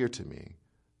seemed clear to me,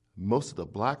 most of the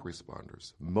black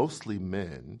responders, mostly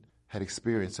men, had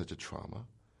experienced such a trauma,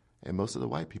 and most of the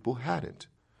white people hadn't.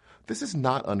 This is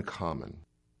not uncommon.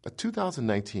 A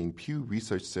 2019 Pew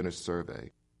Research Center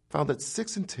survey found that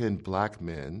 6 in 10 black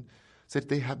men said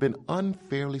they have been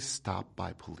unfairly stopped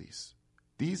by police.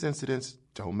 These incidents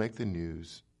don't make the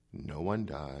news. No one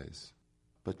dies.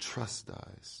 But trust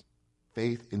dies.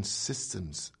 Faith in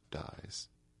systems dies.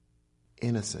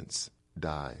 Innocence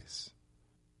dies.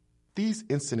 These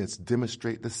incidents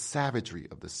demonstrate the savagery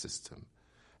of the system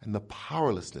and the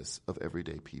powerlessness of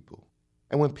everyday people.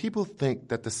 And when people think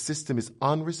that the system is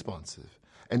unresponsive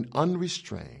and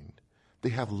unrestrained, they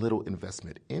have little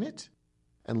investment in it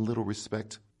and little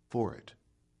respect for it.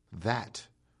 That,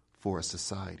 for a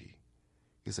society,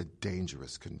 is a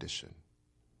dangerous condition.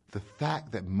 The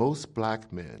fact that most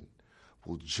black men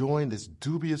will join this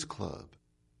dubious club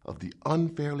of the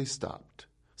unfairly stopped,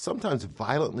 sometimes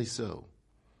violently so,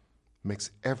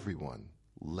 makes everyone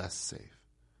less safe,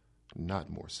 not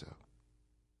more so.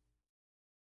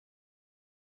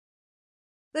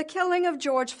 The killing of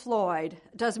George Floyd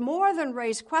does more than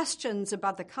raise questions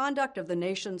about the conduct of the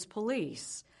nation's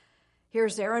police.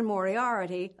 Here's Erin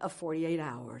Moriarty of 48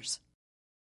 Hours.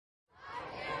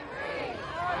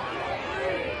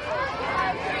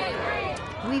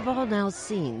 We've all now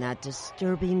seen that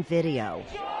disturbing video.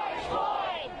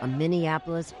 A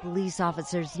Minneapolis police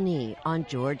officer's knee on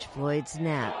George Floyd's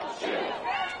neck.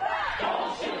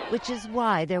 Which is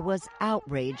why there was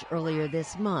outrage earlier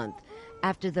this month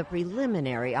after the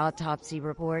preliminary autopsy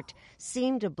report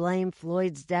seemed to blame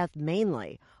Floyd's death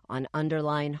mainly on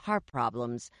underlying heart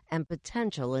problems and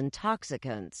potential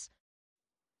intoxicants.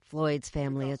 Floyd's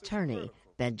family attorney,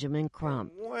 Benjamin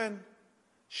Crump. One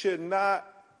should not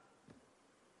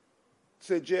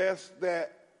suggest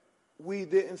that we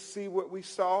didn't see what we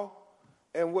saw,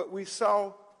 and what we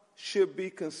saw should be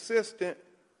consistent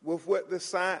with what the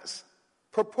science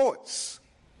purports.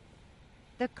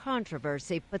 The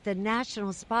controversy put the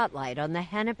national spotlight on the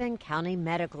Hennepin County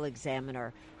medical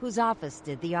examiner whose office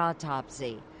did the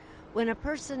autopsy. When a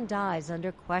person dies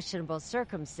under questionable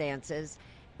circumstances,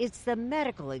 it's the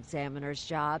medical examiner's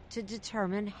job to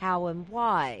determine how and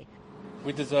why.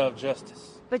 We deserve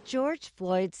justice. But George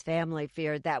Floyd's family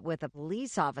feared that with a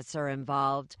police officer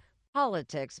involved,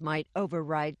 politics might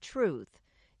override truth.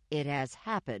 It has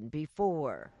happened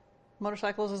before.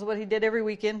 Motorcycles is what he did every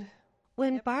weekend.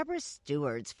 When Barbara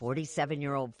Stewart's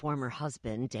 47-year-old former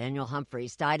husband, Daniel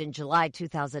Humphreys, died in July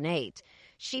 2008,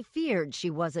 she feared she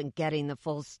wasn't getting the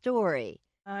full story.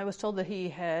 I was told that he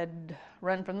had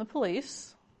run from the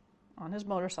police on his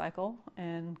motorcycle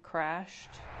and crashed.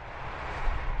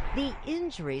 The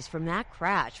injuries from that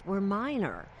crash were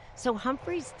minor, so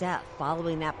Humphrey's death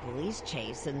following that police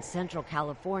chase in Central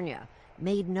California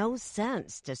made no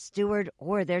sense to Stewart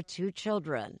or their 2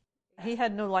 children. He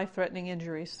had no life-threatening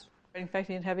injuries. In fact,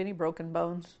 he didn't have any broken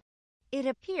bones. It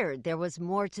appeared there was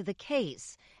more to the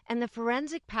case, and the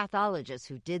forensic pathologist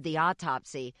who did the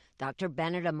autopsy, Dr.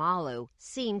 Bennett Amalu,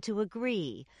 seemed to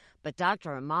agree. But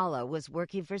Dr. Amalu was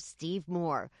working for Steve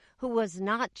Moore, who was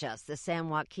not just the San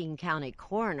Joaquin County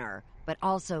coroner, but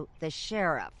also the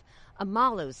sheriff.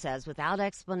 Amalu says without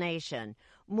explanation,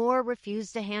 Moore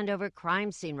refused to hand over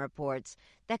crime scene reports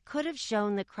that could have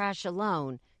shown the crash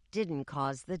alone didn't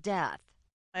cause the death.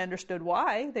 I understood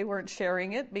why they weren't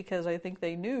sharing it, because I think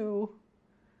they knew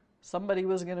somebody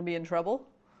was going to be in trouble.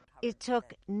 It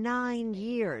took 9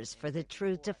 years for the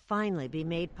truth to finally be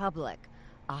made public.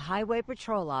 A highway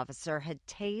patrol officer had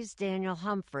tased Daniel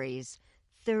Humphreys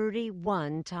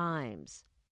 31 times.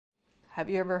 Have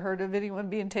you ever heard of anyone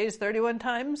being tased 31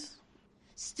 times?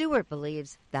 Stewart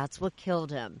believes that's what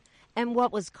killed him. And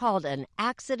what was called an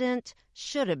accident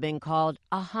should have been called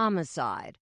a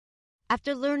homicide.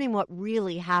 After learning what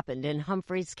really happened in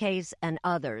Humphrey's case and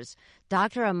others,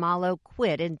 Dr. Amalo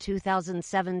quit in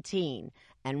 2017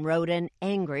 and wrote an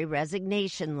angry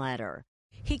resignation letter.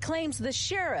 He claims the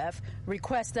sheriff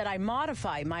requests that I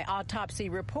modify my autopsy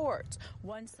reports.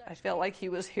 I felt like he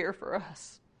was here for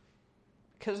us.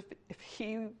 Because if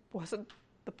he wasn't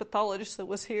the pathologist that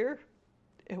was here,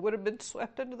 it would have been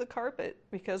swept under the carpet,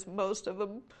 because most of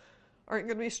them aren't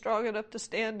going to be strong enough to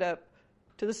stand up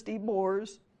to the Steve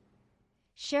Moores.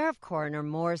 Sheriff Coroner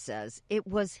Moore says it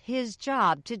was his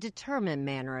job to determine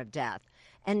manner of death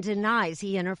and denies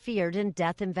he interfered in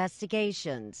death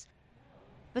investigations.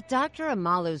 But Dr.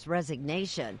 Amalo's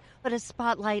resignation put a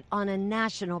spotlight on a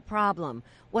national problem.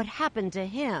 What happened to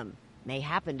him may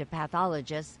happen to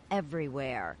pathologists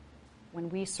everywhere. When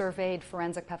we surveyed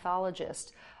forensic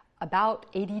pathologists,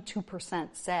 about 82%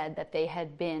 said that they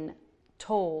had been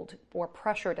told or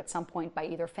pressured at some point by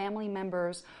either family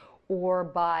members or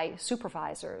by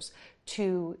supervisors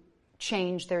to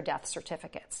change their death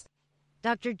certificates.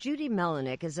 Dr. Judy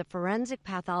Melanik is a forensic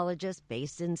pathologist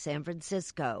based in San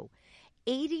Francisco.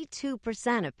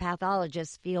 82% of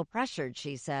pathologists feel pressured,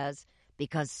 she says,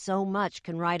 because so much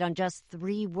can ride on just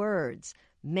 3 words: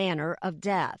 manner of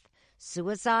death,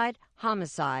 suicide,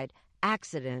 homicide,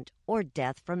 accident, or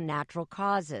death from natural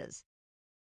causes.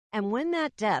 And when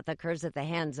that death occurs at the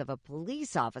hands of a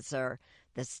police officer,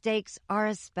 the stakes are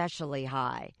especially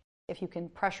high. If you can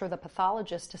pressure the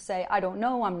pathologist to say, I don't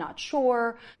know, I'm not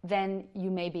sure, then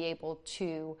you may be able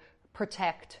to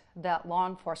protect that law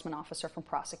enforcement officer from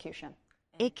prosecution.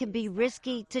 It can be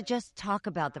risky to just talk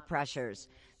about the pressures.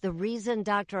 The reason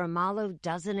Dr. Amalo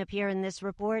doesn't appear in this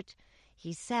report,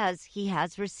 he says he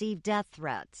has received death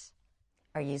threats.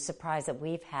 Are you surprised that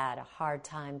we've had a hard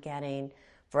time getting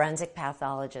forensic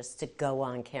pathologists to go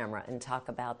on camera and talk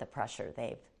about the pressure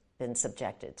they've been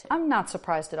subjected to? I'm not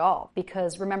surprised at all,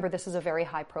 because remember, this is a very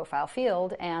high-profile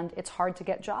field, and it's hard to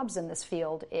get jobs in this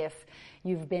field if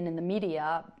you've been in the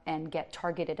media and get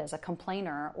targeted as a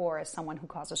complainer or as someone who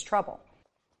causes trouble.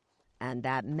 And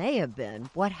that may have been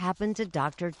what happened to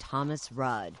Dr. Thomas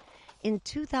Rudd. In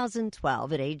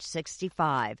 2012, at age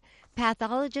 65,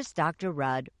 pathologist Dr.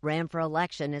 Rudd ran for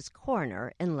election as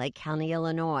coroner in Lake County,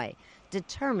 Illinois,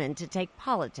 determined to take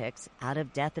politics out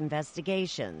of death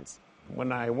investigations.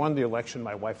 When I won the election,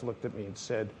 my wife looked at me and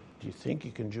said, "Do you think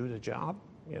you can do the job?"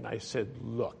 And I said,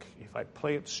 "Look, if I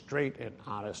play it straight and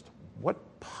honest, what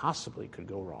possibly could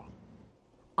go wrong?"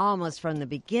 Almost from the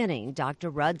beginning, Dr.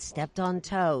 Rudd stepped on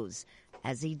toes,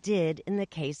 as he did in the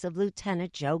case of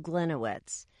Lieutenant Joe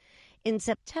Glinowitz. In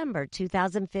September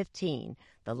 2015,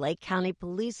 the Lake County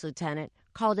police lieutenant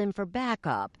called in for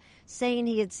backup, saying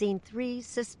he had seen 3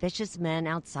 suspicious men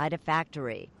outside a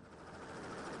factory.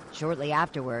 Shortly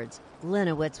afterwards,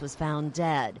 Glinowitz was found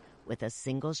dead with a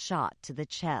single shot to the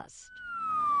chest.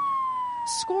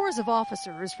 Scores of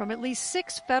officers from at least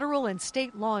 6 federal and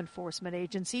state law enforcement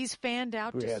agencies fanned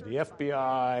out. We had the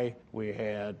FBI, we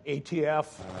had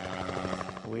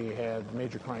ATF, we had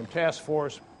Major Crime Task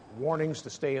Force, warnings to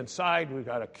stay inside, we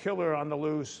got a killer on the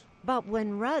loose. But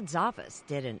when Rudd's office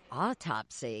did an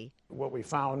autopsy, what we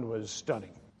found was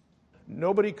stunning.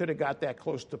 Nobody could have got that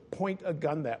close to point a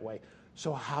gun that way.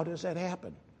 So how does that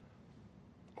happen?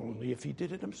 Only if he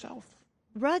did it himself.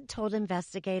 Rudd told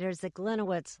investigators that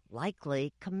Glinowitz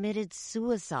likely committed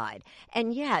suicide,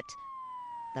 and yet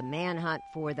the manhunt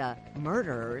for the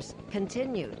murderers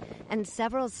continued, and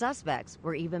several suspects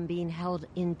were even being held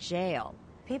in jail.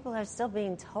 People are still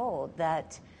being told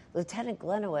that Lieutenant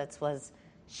Glinowitz was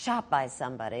shot by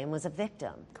somebody and was a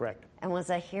victim. Correct. And was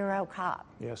a hero cop.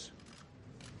 Yes.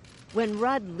 When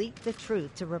Rudd leaked the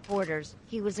truth to reporters,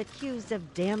 he was accused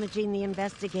of damaging the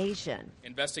investigation.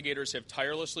 Investigators have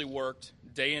tirelessly worked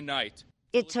day and night.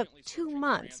 It took 2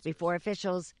 months before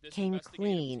officials came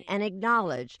clean and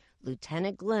acknowledged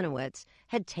Lieutenant Glinowitz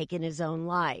had taken his own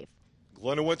life.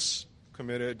 Glinowitz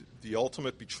committed the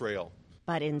ultimate betrayal.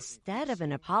 But instead of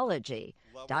an apology,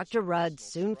 Dr. Rudd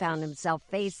soon found himself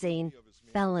facing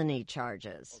felony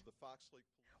charges.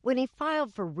 When he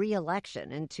filed for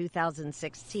re-election in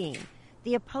 2016,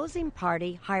 the opposing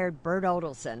party hired Bert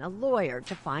Odelson, a lawyer,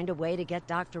 to find a way to get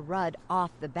Dr. Rudd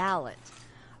off the ballot.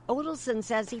 Odelson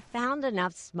says he found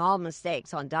enough small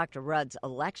mistakes on Dr. Rudd's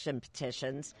election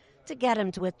petitions to get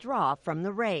him to withdraw from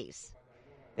the race.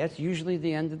 That's usually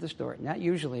the end of the story. Not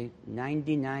usually,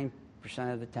 99%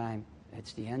 of the time,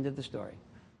 it's the end of the story.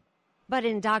 But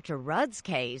in Dr. Rudd's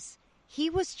case, he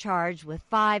was charged with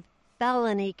 5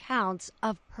 felony counts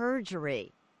of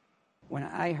perjury. When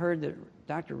I heard that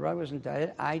Dr. Rudd was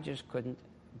indicted, I just couldn't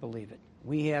believe it.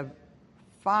 We have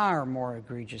far more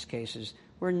egregious cases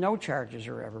where no charges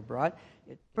are ever brought.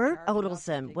 Bert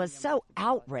Odelson was so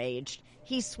outraged,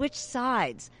 he switched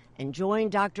sides and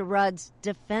joined Dr. Rudd's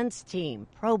defense team,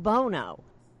 pro bono.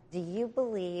 Do you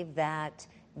believe that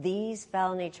these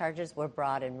felony charges were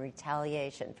brought in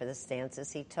retaliation for the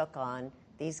stances he took on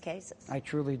these cases? I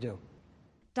truly do.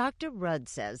 Dr. Rudd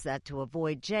says that to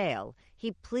avoid jail,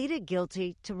 he pleaded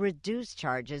guilty to reduced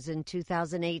charges in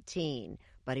 2018,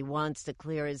 but he wants to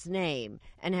clear his name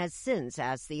and has since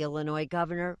asked the Illinois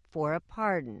governor for a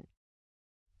pardon.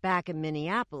 Back in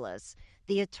Minneapolis,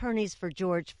 the attorneys for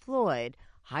George Floyd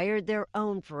hired their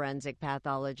own forensic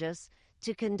pathologists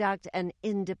to conduct an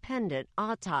independent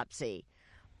autopsy,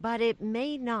 but it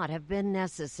may not have been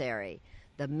necessary.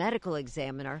 The medical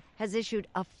examiner has issued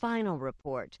a final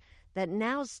report that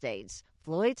now states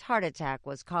Floyd's heart attack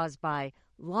was caused by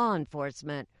law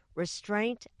enforcement,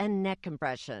 restraint, and neck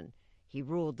compression. He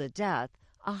ruled the death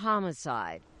a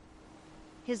homicide.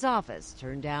 His office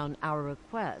turned down our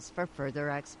request for further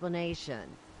explanation.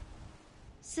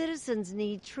 Citizens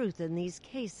need truth in these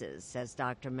cases, says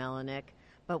Dr. Melinek,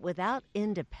 but without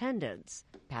independence,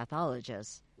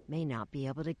 pathologists may not be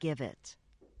able to give it.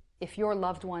 If your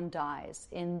loved one dies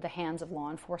in the hands of law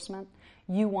enforcement,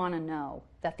 you want to know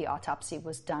that the autopsy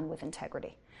was done with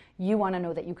integrity. You want to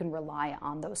know that you can rely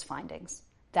on those findings.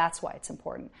 That's why it's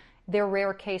important. They're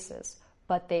rare cases,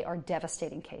 but they are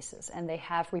devastating cases, and they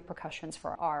have repercussions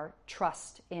for our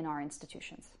trust in our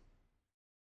institutions.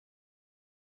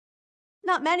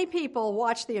 Not many people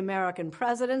watch the American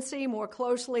presidency more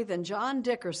closely than John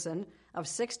Dickerson of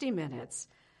 60 Minutes.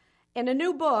 In a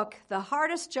new book, The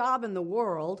Hardest Job in the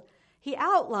World, he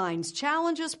outlines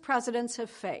challenges presidents have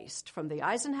faced from the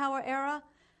Eisenhower era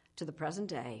to the present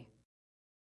day.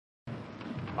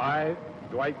 I,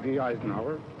 Dwight D.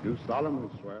 Eisenhower, do solemnly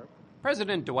swear.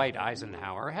 President Dwight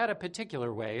Eisenhower had a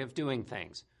particular way of doing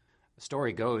things. The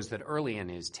story goes that early in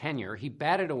his tenure, he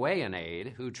batted away an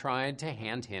aide who tried to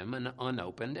hand him an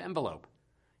unopened envelope.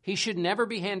 He should never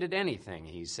be handed anything,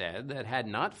 he said, that had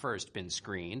not first been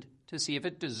screened to see if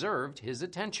it deserved his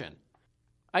attention.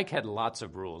 Ike had lots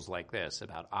of rules like this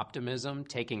about optimism,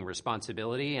 taking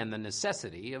responsibility, and the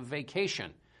necessity of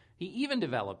vacation. He even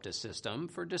developed a system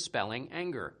for dispelling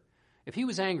anger. If he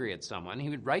was angry at someone, he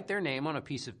would write their name on a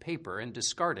piece of paper and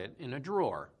discard it in a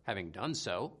drawer. Having done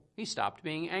so, he stopped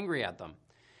being angry at them.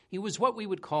 He was what we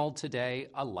would call today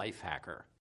a life hacker.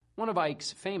 One of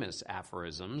Ike's famous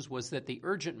aphorisms was that the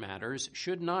urgent matters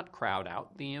should not crowd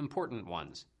out the important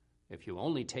ones. If you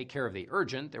only take care of the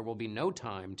urgent, there will be no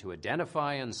time to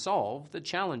identify and solve the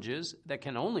challenges that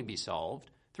can only be solved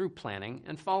through planning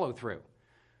and follow-through.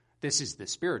 This is the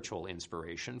spiritual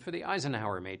inspiration for the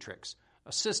Eisenhower Matrix,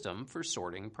 a system for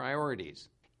sorting priorities.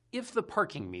 If the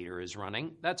parking meter is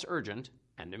running, that's urgent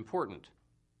and important.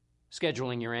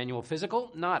 Scheduling your annual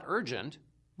physical, not urgent,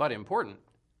 but important.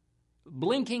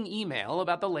 Blinking email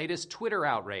about the latest Twitter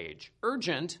outrage,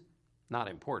 urgent, not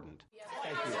important.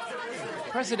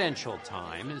 Presidential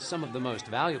time is some of the most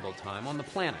valuable time on the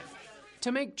planet.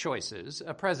 To make choices,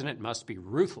 a president must be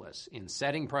ruthless in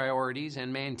setting priorities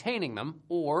and maintaining them,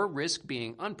 or risk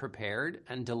being unprepared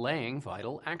and delaying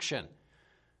vital action.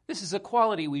 This is a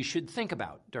quality we should think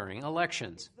about during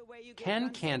elections. Can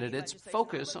candidates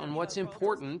focus on what's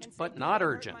important but not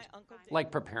urgent,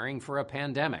 like preparing for a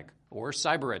pandemic or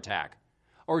cyber attack,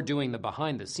 or doing the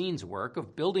behind-the-scenes work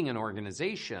of building an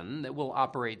organization that will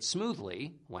operate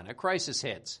smoothly when a crisis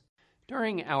hits?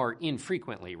 During our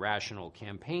infrequently rational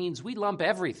campaigns, we lump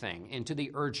everything into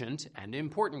the urgent and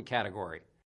important category.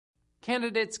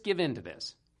 Candidates give in to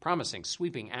this, promising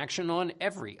sweeping action on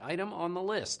every item on the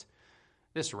list.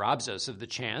 This robs us of the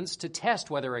chance to test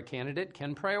whether a candidate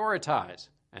can prioritize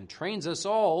and trains us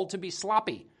all to be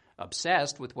sloppy,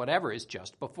 obsessed with whatever is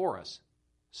just before us.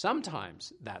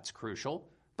 Sometimes that's crucial,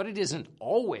 but it isn't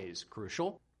always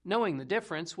crucial. Knowing the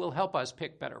difference will help us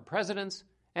pick better presidents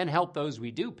and help those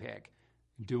we do pick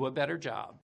do a better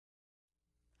job.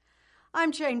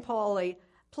 I'm Jane Pauley.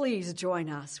 Please join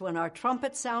us when our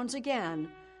trumpet sounds again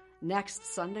next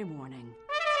Sunday morning.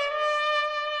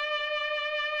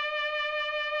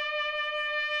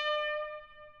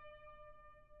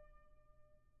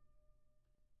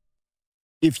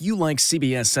 If you like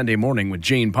CBS Sunday Morning with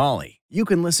Jane Pauley, you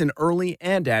can listen early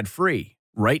and ad-free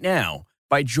right now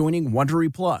by joining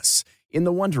Wondery Plus in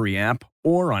the Wondery app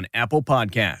or on Apple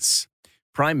Podcasts.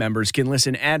 Prime members can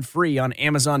listen ad-free on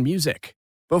Amazon Music.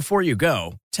 Before you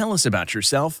go, tell us about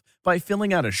yourself by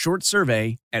filling out a short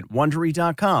survey at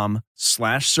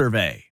Wondery.com/survey.